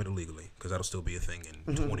stream it illegally because that'll still be a thing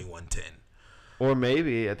in 2110. Or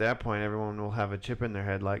maybe at that point, everyone will have a chip in their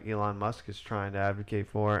head like Elon Musk is trying to advocate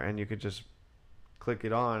for, and you could just click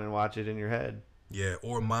it on and watch it in your head. Yeah,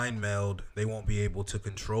 or mind meld. They won't be able to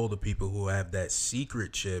control the people who have that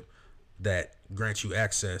secret chip that grants you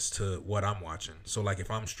access to what I'm watching. So like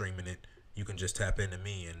if I'm streaming it, you can just tap into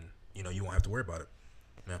me and you won't have to worry about it.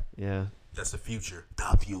 Yeah. That's the future.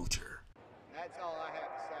 The future. That's all I have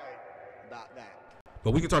to say about that.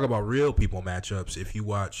 But we can talk about real people matchups. If you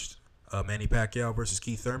watched Manny Pacquiao versus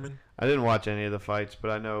Keith Thurman. I didn't watch any of the fights,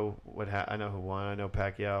 but I know I know who won. I know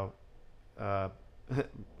Pacquiao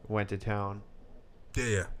went to town.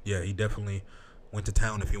 Yeah. He definitely went to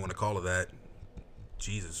town, if you want to call it that.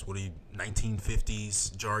 Jesus, what are you,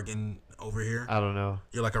 1950s jargon over here? I don't know.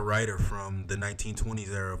 You're like a writer from the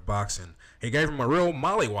 1920s era of boxing. He gave him a real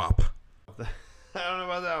mollywop. I don't know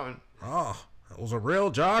about that one. Oh, it was a real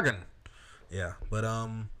jogging. Yeah, but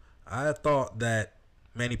I thought that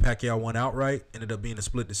Manny Pacquiao won outright. Ended up being a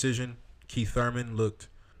split decision. Keith Thurman looked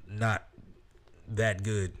not that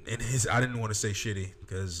good in his. I didn't want to say shitty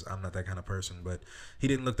because I'm not that kind of person, but he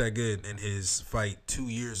didn't look that good in his fight 2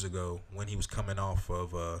 years ago when he was coming off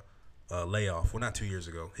of a layoff. Well, not 2 years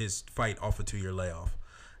ago. His fight off a 2-year layoff.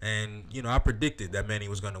 And, I predicted that Manny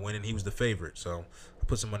was going to win, and he was the favorite. So I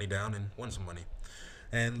put some money down and won some money.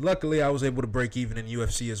 And luckily, I was able to break even in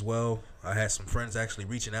UFC as well. I had some friends actually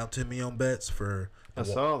reaching out to me on bets for... I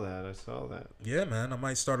saw that. Yeah, man. I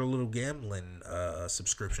might start a little gambling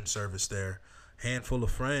subscription service there. Handful of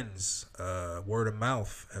friends, word of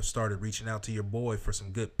mouth, have started reaching out to your boy for some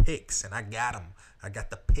good picks, and I got them. I got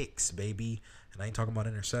the picks, baby. And I ain't talking about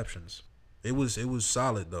interceptions. It was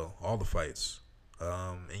solid, though, all the fights.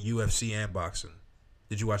 In UFC and boxing.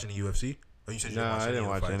 Did you watch any UFC? Oh, you said you No, I didn't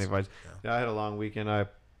watch any fights. Yeah. I had a long weekend. I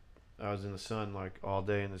was in the sun like all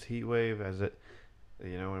day in this heat wave.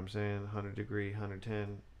 You know what I'm saying? 100 degree,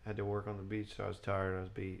 110. Had to work on the beach, so I was tired. I was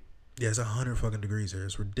beat. Yeah, it's 100 fucking degrees here.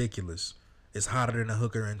 It's ridiculous. It's hotter than a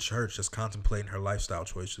hooker in church just contemplating her lifestyle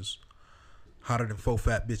choices. Hotter than 4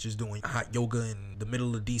 fat bitches doing hot yoga in the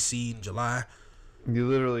middle of D.C. in July. You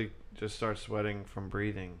literally just start sweating from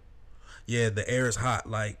breathing. Yeah, the air is hot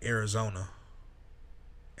like Arizona.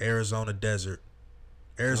 Arizona desert.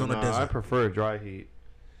 Arizona desert. I prefer dry heat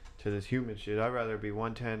to this humid shit. I'd rather be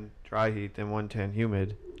 110 dry heat than 110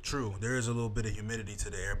 humid. True, there is a little bit of humidity to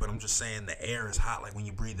the air, but I'm just saying the air is hot. Like when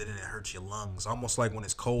you breathe it in, it hurts your lungs. Almost like when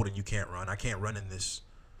it's cold and you can't run. I can't run in this.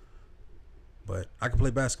 But I can play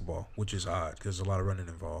basketball, which is odd because there's a lot of running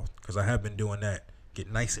involved. Because I have been doing that.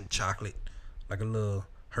 Get nice and chocolate, like a little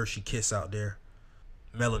Hershey Kiss out there.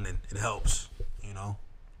 Melanin, it helps, You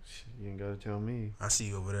ain't got to tell me. I see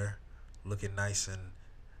you over there looking nice. And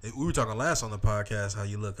we were talking last on the podcast how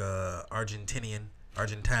you look Argentine.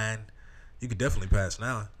 You could definitely pass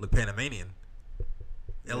now. Look Panamanian.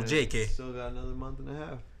 LJK. Still got another month and a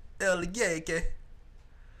half. LJK.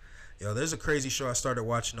 Yo, there's a crazy show I started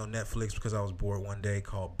watching on Netflix because I was bored one day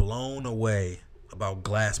called Blown Away, about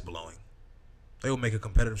glass blowing. They will make a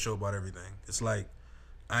competitive show about everything. It's like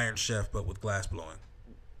Iron Chef, but with glass blowing.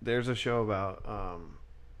 There's a show about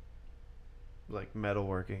like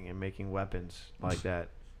metalworking and making weapons like that.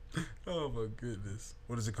 Oh my goodness.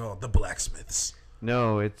 What is it called? The Blacksmiths.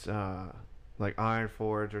 No, it's like Iron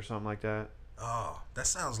Forge or something like that. Oh, that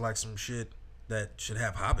sounds like some shit that should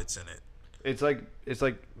have hobbits in it. It's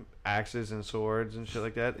like axes and swords and shit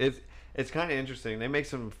like that. It's kind of interesting. They make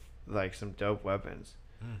some dope weapons.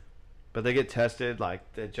 But they get tested.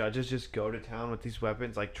 Like, the judges just go to town with these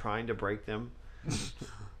weapons, like, trying to break them.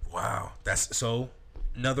 Wow. That's so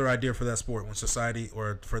another idea for that sport when society,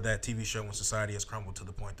 or for that TV show when society has crumbled to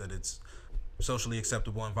the point that it's socially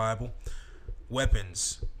acceptable and viable.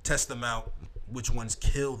 Weapons. Test them out. Which ones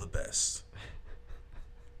kill the best?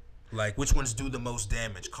 Like, which ones do the most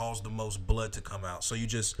damage, cause the most blood to come out? So you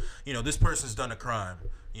just, this person's done a crime.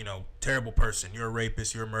 Terrible person. You're a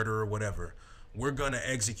rapist, you're a murderer, whatever. We're going to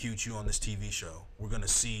execute you on this TV show. We're going to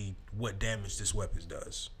see what damage this weapon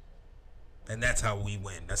does. And that's how we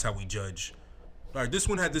win. That's how we judge. All right, this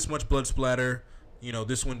one had this much blood splatter.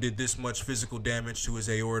 This one did this much physical damage to his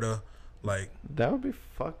aorta. Like, that would be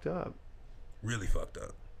fucked up. Really fucked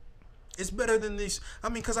up. It's better than these. I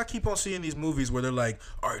mean, because I keep on seeing these movies where they're like,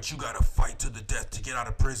 all right, you got to fight to the death to get out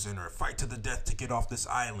of prison, or fight to the death to get off this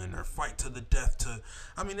island, or fight to the death to...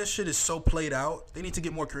 I mean, this shit is so played out. They need to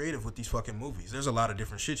get more creative with these fucking movies. There's a lot of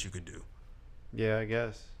different shit you could do. Yeah, I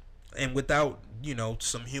guess. And without,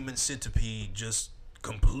 some human centipede, just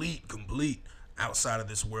complete outside of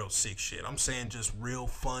this world sick shit. I'm saying just real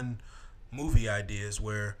fun movie ideas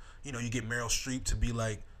where, you get Meryl Streep to be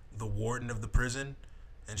like the warden of the prison.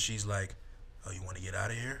 And she's like, oh, you want to get out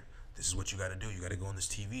of here? This is what you got to do. You got to go on this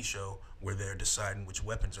TV show where they're deciding which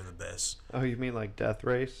weapons are the best. Oh, you mean like Death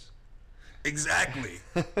Race? Exactly.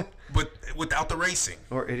 But without the racing.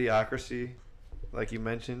 Or Idiocracy, like you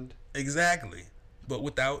mentioned. Exactly. But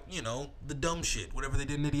without, the dumb shit, whatever they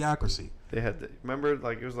did in Idiocracy. They had remember,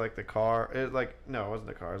 like, it was like the car. No, it wasn't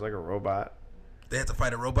the car. It was like a robot. They had to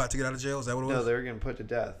fight a robot to get out of jail? Is that what it was? No, they were getting put to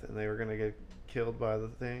death, and they were going to get killed by the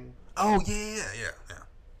thing. Oh, yeah.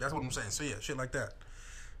 That's what I'm saying. So, yeah, shit like that.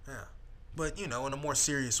 Yeah. But, in a more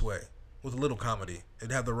serious way, with a little comedy.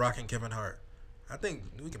 It'd have The Rock and Kevin Hart. I think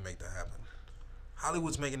we can make that happen.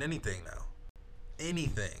 Hollywood's making anything now.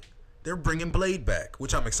 Anything. They're bringing Blade back,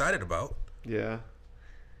 which I'm excited about. Yeah.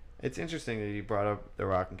 It's interesting that you brought up The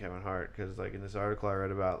Rock and Kevin Hart, because, like, in this article I read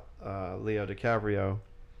about Leo DiCaprio,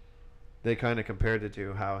 they kind of compared the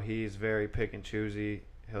two, how he's very pick and choosy.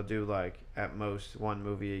 He'll do, like, at most one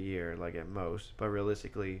movie a year, like, at most. But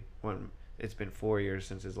realistically, when it's been 4 years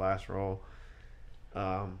since his last role.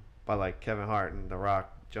 But, like, Kevin Hart and The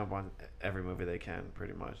Rock jump on every movie they can,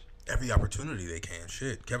 pretty much. Every opportunity they can.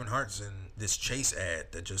 Shit. Kevin Hart's in this Chase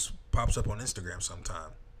ad that just pops up on Instagram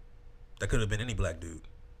sometime. That could have been any black dude.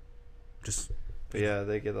 But yeah,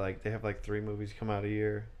 they have, like, 3 movies come out a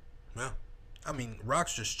year. Yeah. I mean,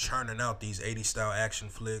 Rock's just churning out these 80s style action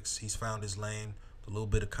flicks. He's found his lane. A little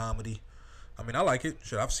bit of comedy. I mean, I like it.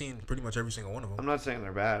 Shit, I've seen pretty much every single one of them. I'm not saying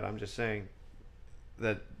they're bad. I'm just saying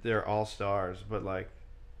that they're all stars, but, like,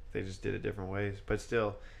 they just did it different ways. But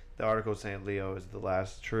still, the article is saying Leo is the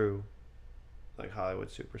last true, like, Hollywood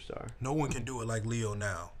superstar. No one can do it like Leo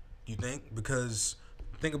now. You think? Because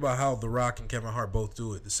think about how The Rock and Kevin Hart both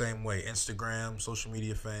do it the same way. Instagram, social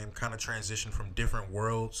media fame, kind of transition from different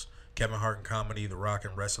worlds. Kevin Hart in comedy, The Rock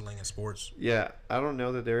in wrestling and sports. Yeah, I don't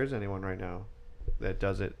know that there is anyone right now that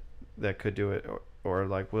does it, that could do it, or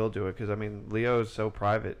like will do it, because I mean, Leo is so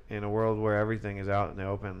private in a world where everything is out in the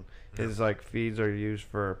open. Yeah. His, like, feeds are used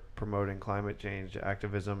for promoting climate change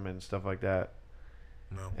activism and stuff like that.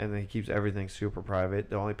 No. And then he keeps everything super private.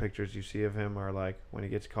 The only pictures you see of him are, like, when he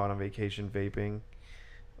gets caught on vacation vaping,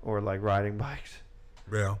 or, like, riding bikes.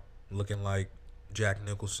 Yeah, looking like Jack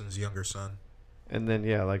Nicholson's younger son. And then,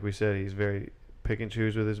 yeah, like we said, he's very pick and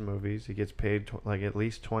choose with his movies. He gets paid like at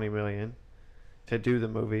least $20 million to do the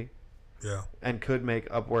movie. Yeah. And could make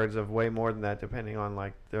upwards of way more than that, depending on,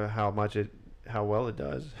 like, how well it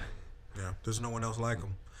does. Yeah, there's no one else like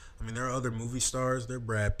him. I mean, there are other movie stars. There are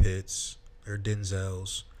Brad Pitts. There are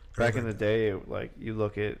Denzels. Back in the day, like, you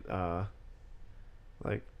look at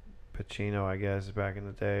like Pacino, I guess, back in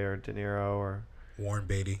the day, or De Niro, or Warren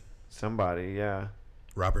Beatty, somebody. Yeah.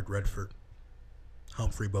 Robert Redford,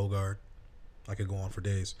 Humphrey Bogart. I could go on for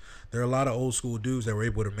days. There are a lot of old school dudes that were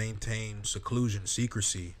able to maintain seclusion,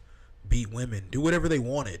 secrecy, beat women, do whatever they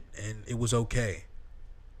wanted, and it was okay.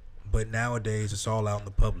 But nowadays, it's all out in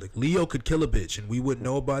the public. Leo could kill a bitch, and we wouldn't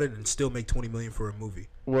know about it, and still make $20 million for a movie.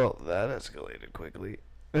 Well, that escalated quickly.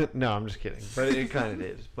 No, I'm just kidding. But it kind of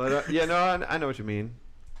is. But yeah, no, I know what you mean.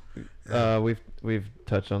 We've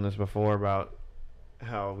touched on this before about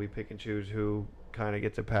how we pick and choose who kind of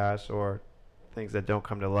gets a pass, or things that don't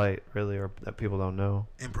come to light, really, or that people don't know.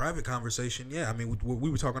 In private conversation, yeah. I mean, we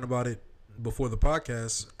were talking about it before the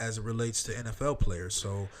podcast as it relates to NFL players.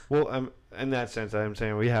 So, well, in that sense, I'm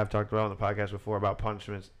saying we have talked about on the podcast before about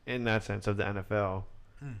punishments in that sense of the NFL,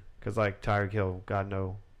 because like Tyreek Hill, God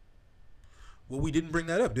no. Well, we didn't bring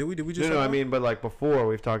that up, did we? Did we just? No, I mean, but like before,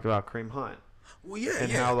 we've talked about Kareem Hunt. Well, yeah,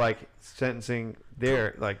 and yeah. how like sentencing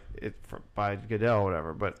there, like by Goodell or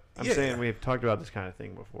whatever. But I'm Yeah. saying we've talked about this kind of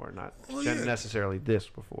thing before, not necessarily this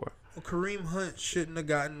before. Well, Kareem Hunt shouldn't have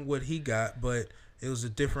gotten what he got, but it was a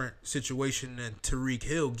different situation than Tariq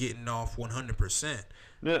Hill getting off 100%.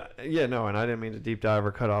 No, yeah, no, and I didn't mean to deep dive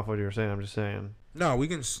or cut off what you were saying. I'm just saying. No, we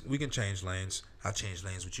can change lanes. I'll change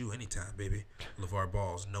lanes with you anytime, baby. LeVar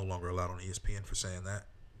Ball's no longer allowed on ESPN for saying that.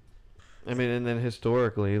 I mean, and then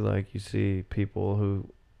historically, like you see people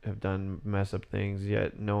who have done mess up things,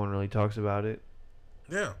 yet no one really talks about it.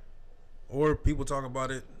 Yeah. Or people talk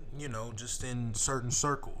about it, you know, just in certain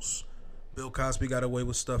circles. Bill Cosby got away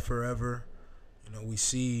with stuff forever. You know, we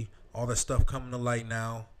see all that stuff coming to light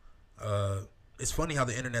now. It's funny how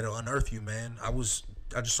the internet will unearth you, man. I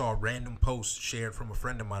just saw a random post shared from a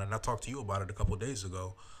friend of mine, and I talked to you about it a couple of days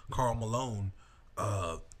ago. Karl Malone,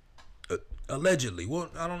 allegedly,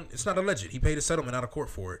 it's not alleged. He paid a settlement out of court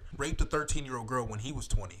for it. Raped a 13-year-old girl when he was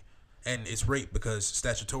 20. And it's rape because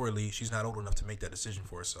statutorily she's not old enough to make that decision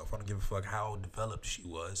for herself. I don't give a fuck how developed she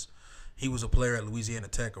was. He was a player at Louisiana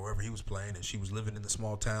Tech or wherever he was playing, and she was living in the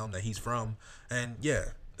small town that he's from. And yeah,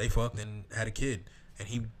 they fucked and had a kid. And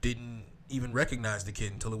he didn't even recognize the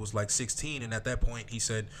kid until it was like 16. And at that point, he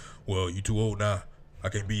said, well, you too old now. I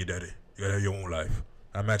can't be your daddy. You gotta have your own life.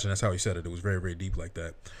 I imagine that's how he said it. It was very, very deep like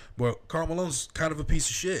that. But Karl Malone's kind of a piece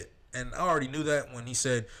of shit. And I already knew that when he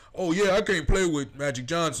said, oh, yeah, I can't play with Magic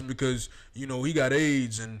Johnson because, you know, he got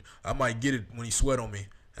AIDS and I might get it when he sweat on me.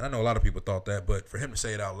 And I know a lot of people thought that, but for him to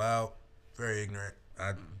say it out loud, very ignorant.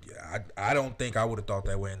 I don't think I would have thought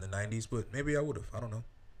that way in the 90s, but maybe I would have. I don't know.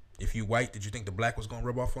 If you white, did you think the black was going to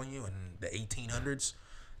rub off on you in the 1800s?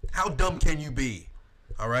 How dumb can you be?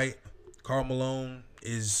 All right? Karl Malone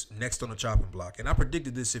is next on the chopping block. And I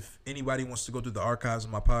predicted this. If anybody wants to go through the archives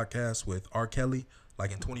of my podcast with R. Kelly,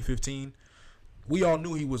 like in 2015, we all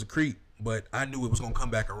knew he was a creep, but I knew it was going to come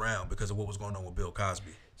back around because of what was going on with Bill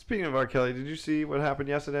Cosby. Speaking of R. Kelly, did you see what happened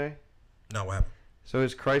yesterday? No, what happened? So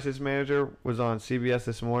his crisis manager was on CBS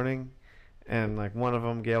this morning, and like one of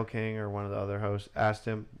them, Gayle King or one of the other hosts, asked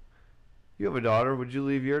him, you have a daughter, would you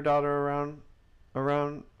leave your daughter around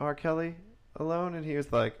R. Kelly alone? And he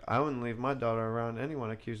was like, I wouldn't leave my daughter around anyone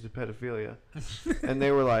accused of pedophilia. And they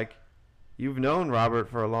were like, you've known Robert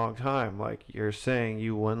for a long time, like you're saying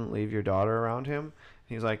you wouldn't leave your daughter around him? And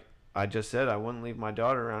he's like, I just said I wouldn't leave my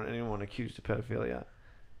daughter around anyone accused of pedophilia.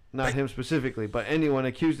 Not him specifically, but anyone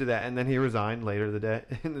accused of that. And then he resigned later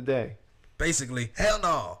in the day. Basically, hell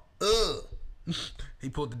no. Ugh. He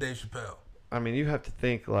pulled the Dave Chappelle. I mean, you have to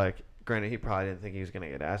think, like, granted, he probably didn't think he was going to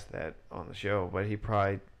get asked that on the show, but he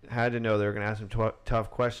probably had to know they were going to ask him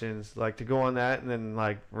tough questions. Like, to go on that and then,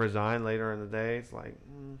 like, resign later in the day, it's like...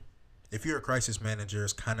 If you're a crisis manager,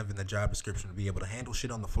 it's kind of in the job description to be able to handle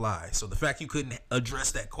shit on the fly. So the fact you couldn't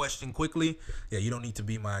address that question quickly, yeah, you don't need to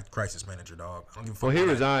be my crisis manager, dog. I don't give a fuck. Well, he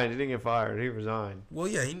resigned. He didn't get fired. He resigned. Well,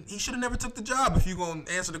 yeah, he should have never took the job if you're going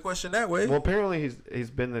to answer the question that way. Well, apparently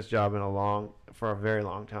he's been this job for a very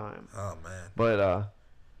long time. Oh, man. But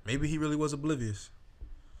maybe he really was oblivious.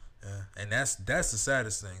 Yeah, and that's the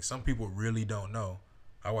saddest thing. Some people really don't know.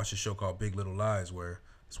 I watched a show called Big Little Lies where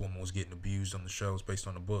this woman was getting abused on the show. It's based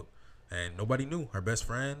on a book. And nobody knew. Her best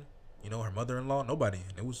friend, you know, her mother-in-law, nobody.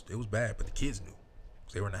 And it was bad, but the kids knew.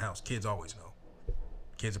 'Cause they were in the house. Kids always know.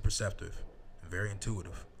 Kids are perceptive and very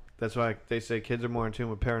intuitive. That's why they say kids are more in tune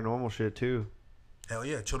with paranormal shit, too. Hell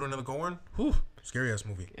yeah. Children of the Corn? Whew. Scary-ass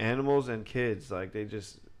movie. Animals and kids, like,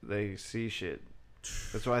 they see shit.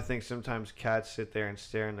 That's why I think sometimes cats sit there and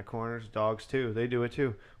stare in the corners. Dogs, too. They do it,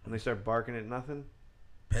 too. When they start barking at nothing.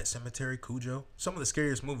 Pet Sematary, Cujo. Some of the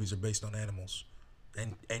scariest movies are based on animals.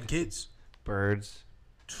 And kids. Birds.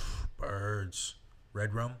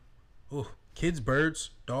 Red Rum. Ooh. Kids,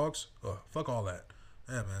 birds, dogs. Oh, fuck all that.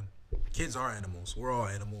 Yeah, man. Kids are animals. We're all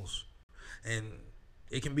animals. And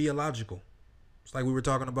it can be illogical. It's like we were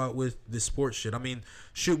talking about with this sports shit. I mean,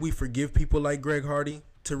 should we forgive people like Greg Hardy,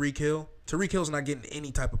 Tariq Hill? Tariq Hill's not getting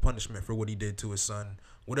any type of punishment for what he did to his son.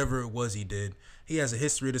 Whatever it was he did. He has a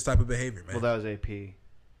history of this type of behavior, man. Well, that was AP.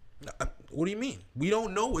 What do you mean? We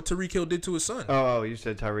don't know what Tariq Hill did to his son. Oh, you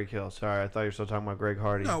said Tyreek Hill. Sorry, I thought you were still talking about Greg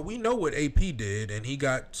Hardy. No, we know what AP did, and he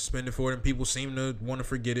got suspended for it, and people seem to want to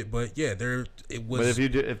forget it. But yeah, it was.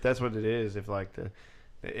 But if that's what it is, if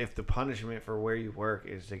the punishment for where you work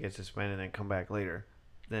is to get suspended and then come back later,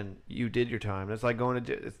 then you did your time. That's like going to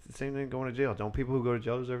jail. It's the same thing going to jail. Don't people who go to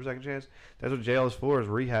jail deserve a second chance? That's what jail is for, is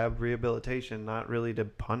rehabilitation, not really to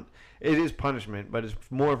It is punishment, but it's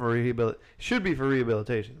more for should be for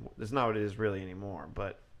rehabilitation. It's not what it is really anymore,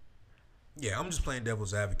 but... Yeah, I'm just playing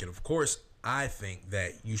devil's advocate. Of course, I think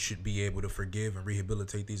that you should be able to forgive and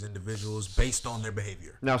rehabilitate these individuals based on their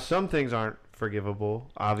behavior. Now, some things aren't forgivable.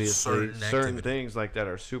 Obviously, certain activity. things like that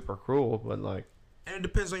are super cruel, but like, And it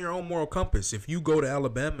depends on your own moral compass. If you go to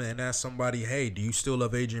Alabama and ask somebody, hey, do you still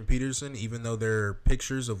love Adrian Peterson, even though there are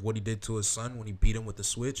pictures of what he did to his son when he beat him with the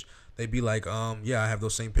switch, they'd be like, yeah, I have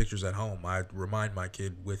those same pictures at home. I remind my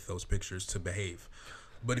kid with those pictures to behave.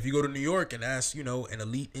 But if you go to New York and ask, an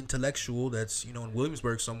elite intellectual that's, in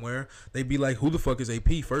Williamsburg somewhere, they'd be like, who the fuck is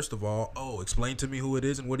AP, first of all? Oh, explain to me who it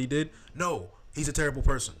is and what he did? No, he's a terrible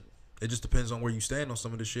person. It just depends on where you stand on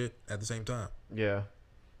some of this shit at the same time. yeah,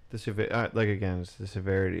 it's the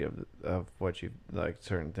severity of what you like,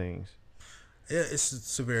 certain things. Yeah, it's the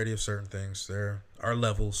severity of certain things. There are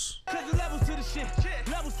levels. Levels to the shit.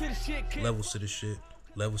 Levels to the shit. Kid. Levels to the shit.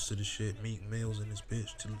 Levels to the shit. Meat Mills in this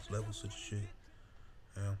bitch. To levels to the shit.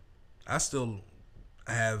 Yeah. I still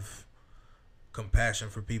have compassion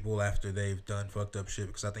for people after they've done fucked up shit,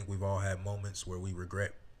 because I think we've all had moments where we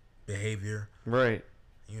regret behavior. Right.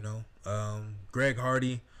 Greg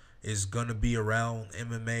Hardy is gonna be around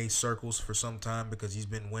MMA circles for some time because he's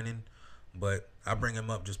been winning, but I bring him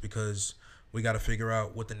up just because we got to figure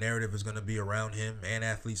out what the narrative is going to be around him and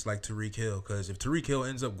athletes like Tyreek Hill. Because if Tyreek Hill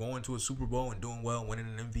ends up going to a Super Bowl and doing well, winning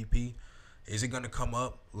an MVP, is it going to come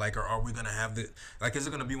up? Like, or are we going to have is it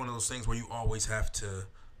going to be one of those things where you always have to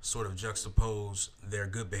sort of juxtapose their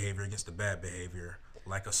good behavior against the bad behavior,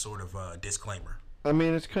 like a sort of disclaimer? I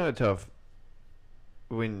mean, it's kind of tough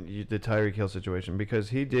when the Tyreek Hill situation, because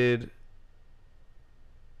he did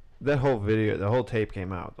that whole video, the whole tape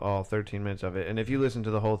came out, all 13 minutes of it, and if you listen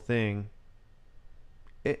to the whole thing,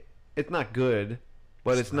 it's not good,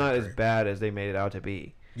 but it's not as bad as they made it out to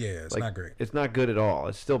be. Yeah, it's not great. It's not good at all.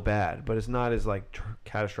 It's still bad, but it's not as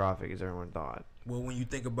catastrophic as everyone thought. Well, when you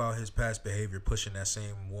think about his past behavior, pushing that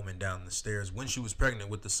same woman down the stairs when she was pregnant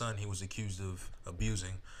with the son he was accused of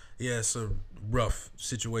abusing, yeah, it's a rough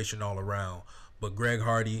situation all around. But Greg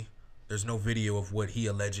Hardy, there's no video of what he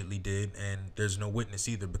allegedly did, and there's no witness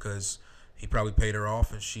either because he probably paid her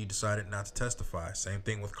off and she decided not to testify. Same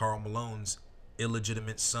thing with Karl Malone's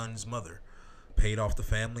illegitimate son's mother. Paid off the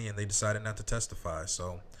family and they decided not to testify,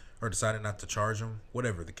 or decided not to charge him,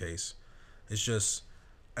 whatever the case. It's just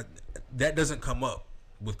that doesn't come up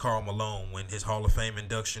with Karl Malone when his Hall of Fame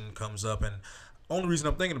induction comes up. And only reason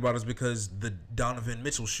I'm thinking about it is because the Donovan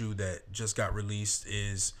Mitchell shoe that just got released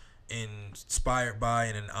is inspired by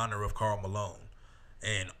and in honor of Karl Malone.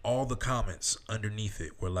 And all the comments underneath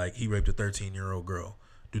it were like, he raped a 13-year-old girl.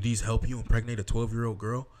 Do these help you impregnate a 12-year-old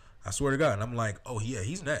girl? I swear to God. And I'm like, oh yeah,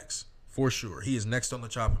 he's next. For sure. He is next on the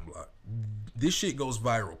chopping block. This shit goes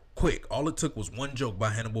viral quick. All it took was one joke by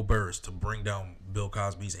Hannibal Buress to bring down Bill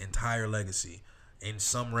Cosby's entire legacy in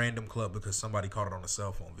some random club because somebody caught it on a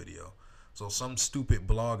cell phone video. So some stupid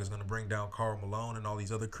blog is going to bring down Karl Malone and all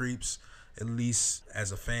these other creeps. At least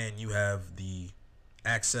as a fan, you have the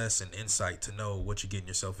access and insight to know what you're getting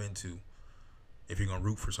yourself into if you're going to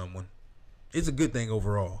root for someone. It's a good thing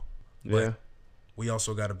overall. Yeah. But we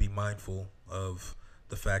also got to be mindful of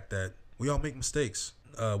the fact that we all make mistakes.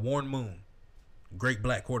 Warren Moon, great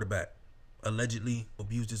black quarterback, allegedly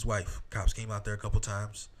abused his wife. Cops came out there a couple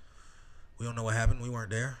times. We don't know what happened. We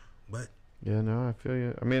weren't there, but yeah, no, I feel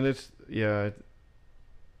you. I mean, it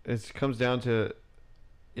comes down to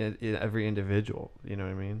every individual. You know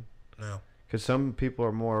what I mean? no. Because some people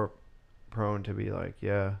are more prone to be like,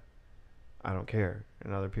 yeah, I don't care,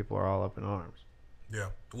 and other people are all up in arms. Yeah.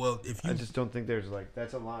 Well, if you I just don't think there's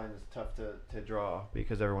that's a line that's tough to draw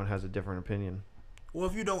because everyone has a different opinion. Well,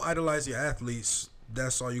 if you don't idolize your athletes,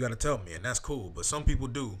 that's all you got to tell me, and that's cool. But some people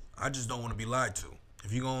do. I just don't want to be lied to.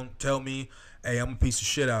 If you're going to tell me, hey, I'm a piece of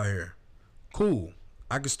shit out here, cool.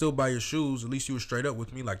 I can still buy your shoes. At least you were straight up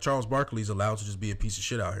with me. Like Charles Barkley's allowed to just be a piece of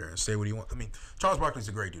shit out here and say what he wants. I mean, Charles Barkley's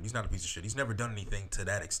a great dude. He's not a piece of shit. He's never done anything to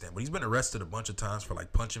that extent. But he's been arrested a bunch of times for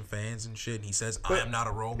like punching fans and shit. And he says, I am not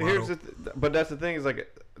a role model. But that's the thing is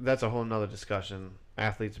that's a whole nother discussion.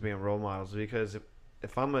 Athletes being role models, because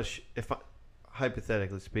if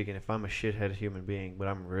hypothetically speaking, if I'm a shithead human being, but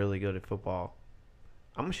I'm really good at football,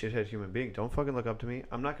 I'm a shithead human being. Don't fucking look up to me.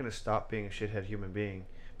 I'm not gonna stop being a shithead human being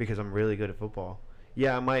because I'm really good at football.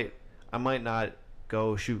 Yeah, I might not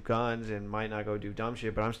go shoot guns and might not go do dumb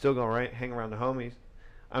shit, but I'm still gonna hang around the homies.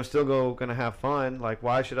 I'm still gonna have fun. Like,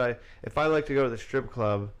 why should I? If I like to go to the strip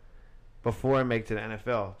club before I make to the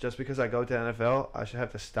NFL, just because I go to the NFL, I should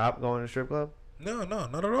have to stop going to the strip club? No,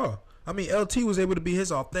 not at all. I mean, LT was able to be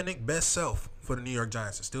his authentic best self for the New York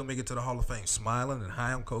Giants and still make it to the Hall of Fame, smiling and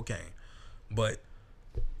high on cocaine. But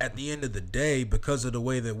at the end of the day, because of the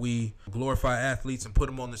way that we glorify athletes and put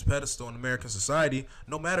them on this pedestal in American society,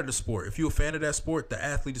 no matter the sport, if you're a fan of that sport, the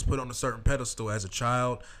athlete is put on a certain pedestal as a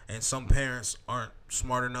child, and some parents aren't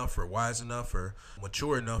smart enough or wise enough or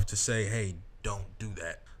mature enough to say, hey, don't do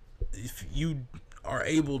that. If you are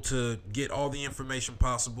able to get all the information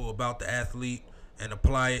possible about the athlete and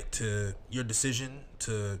apply it to your decision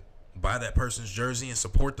to buy that person's jersey and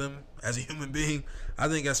support them as a human being, I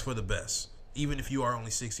think that's for the best. Even if you are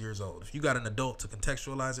only 6 years old, if you got an adult to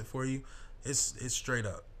contextualize it for you, it's straight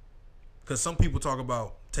up. Because some people talk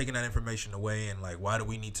about taking that information away and like, why do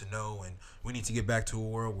we need to know? And we need to get back to a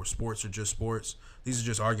world where sports are just sports. These are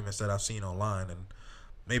just arguments that I've seen online, and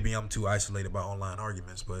maybe I'm too isolated by online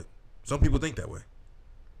arguments, but some people think that way.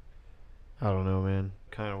 I don't know, man.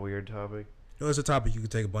 Kind of weird topic. You know, it's a topic you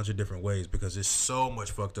could take a bunch of different ways because there's so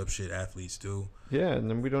much fucked up shit athletes do. Yeah, and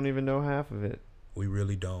then we don't even know half of it. We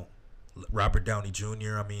really don't. Robert Downey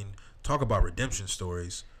Jr., I mean, talk about redemption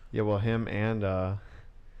stories. Yeah, well, him and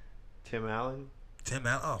Tim Allen. Tim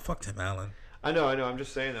Allen? Oh, fuck Tim Allen. I know. I'm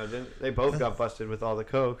just saying, though. They both got busted with all the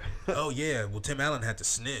coke. Oh, yeah. Well, Tim Allen had to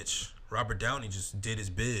snitch. Robert Downey just did his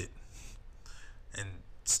bid and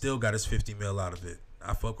still got his $50 million out of it.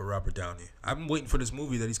 I fuck with Robert Downey. I've been waiting for this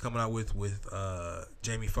movie that he's coming out with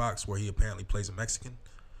Jamie Foxx, where he apparently plays a Mexican.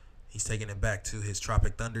 He's taking it back to his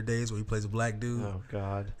Tropic Thunder days where he plays a black dude. Oh,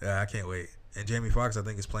 God. Yeah, I can't wait. And Jamie Foxx, I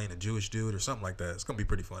think, is playing a Jewish dude or something like that. It's going to be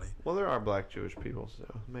pretty funny. Well, there are black Jewish people, so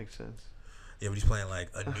it makes sense. Yeah, but he's playing like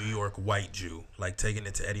a New York white Jew. Like taking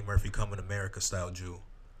it to Eddie Murphy Coming to America style Jew.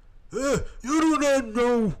 You do not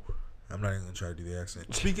know. I'm not even going to try to do the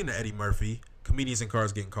accent. Speaking of Eddie Murphy, Comedians in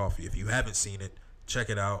Cars Getting Coffee. If you haven't seen it, check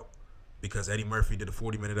it out. Because Eddie Murphy did a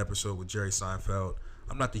 40-minute episode with Jerry Seinfeld.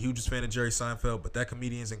 I'm not the hugest fan of Jerry Seinfeld, but that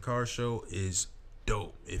Comedians in Cars show is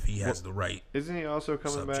dope if he has the right Isn't he also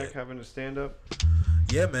coming subject. back having a stand-up?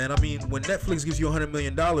 Yeah, man. I mean, when Netflix gives you $100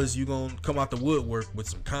 million, you going to come out the woodwork with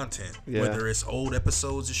some content. Yeah. Whether it's old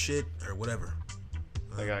episodes of shit or whatever.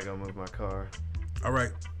 I gotta go move my car. All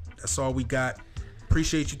right. That's all we got.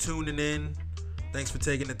 Appreciate you tuning in. Thanks for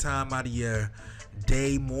taking the time out of your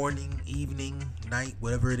day, morning, evening, night,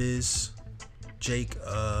 whatever it is. Jake,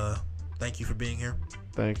 thank you for being here.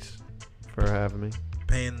 Thanks for having me.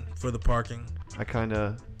 Paying for the parking. I kind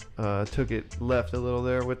of took it left a little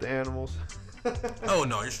there with the animals. Oh,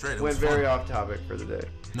 no, you're straight. It Went was very fun. off topic for the day.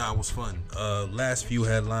 No, it was fun. Last few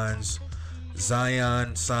headlines.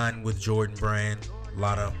 Zion signed with Jordan Brand. A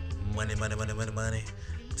lot of money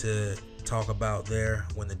to talk about there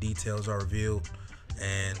when the details are revealed.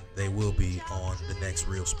 And they will be on the next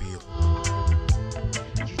Real Spiel.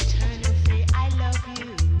 You turn and say, I love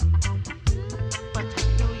you.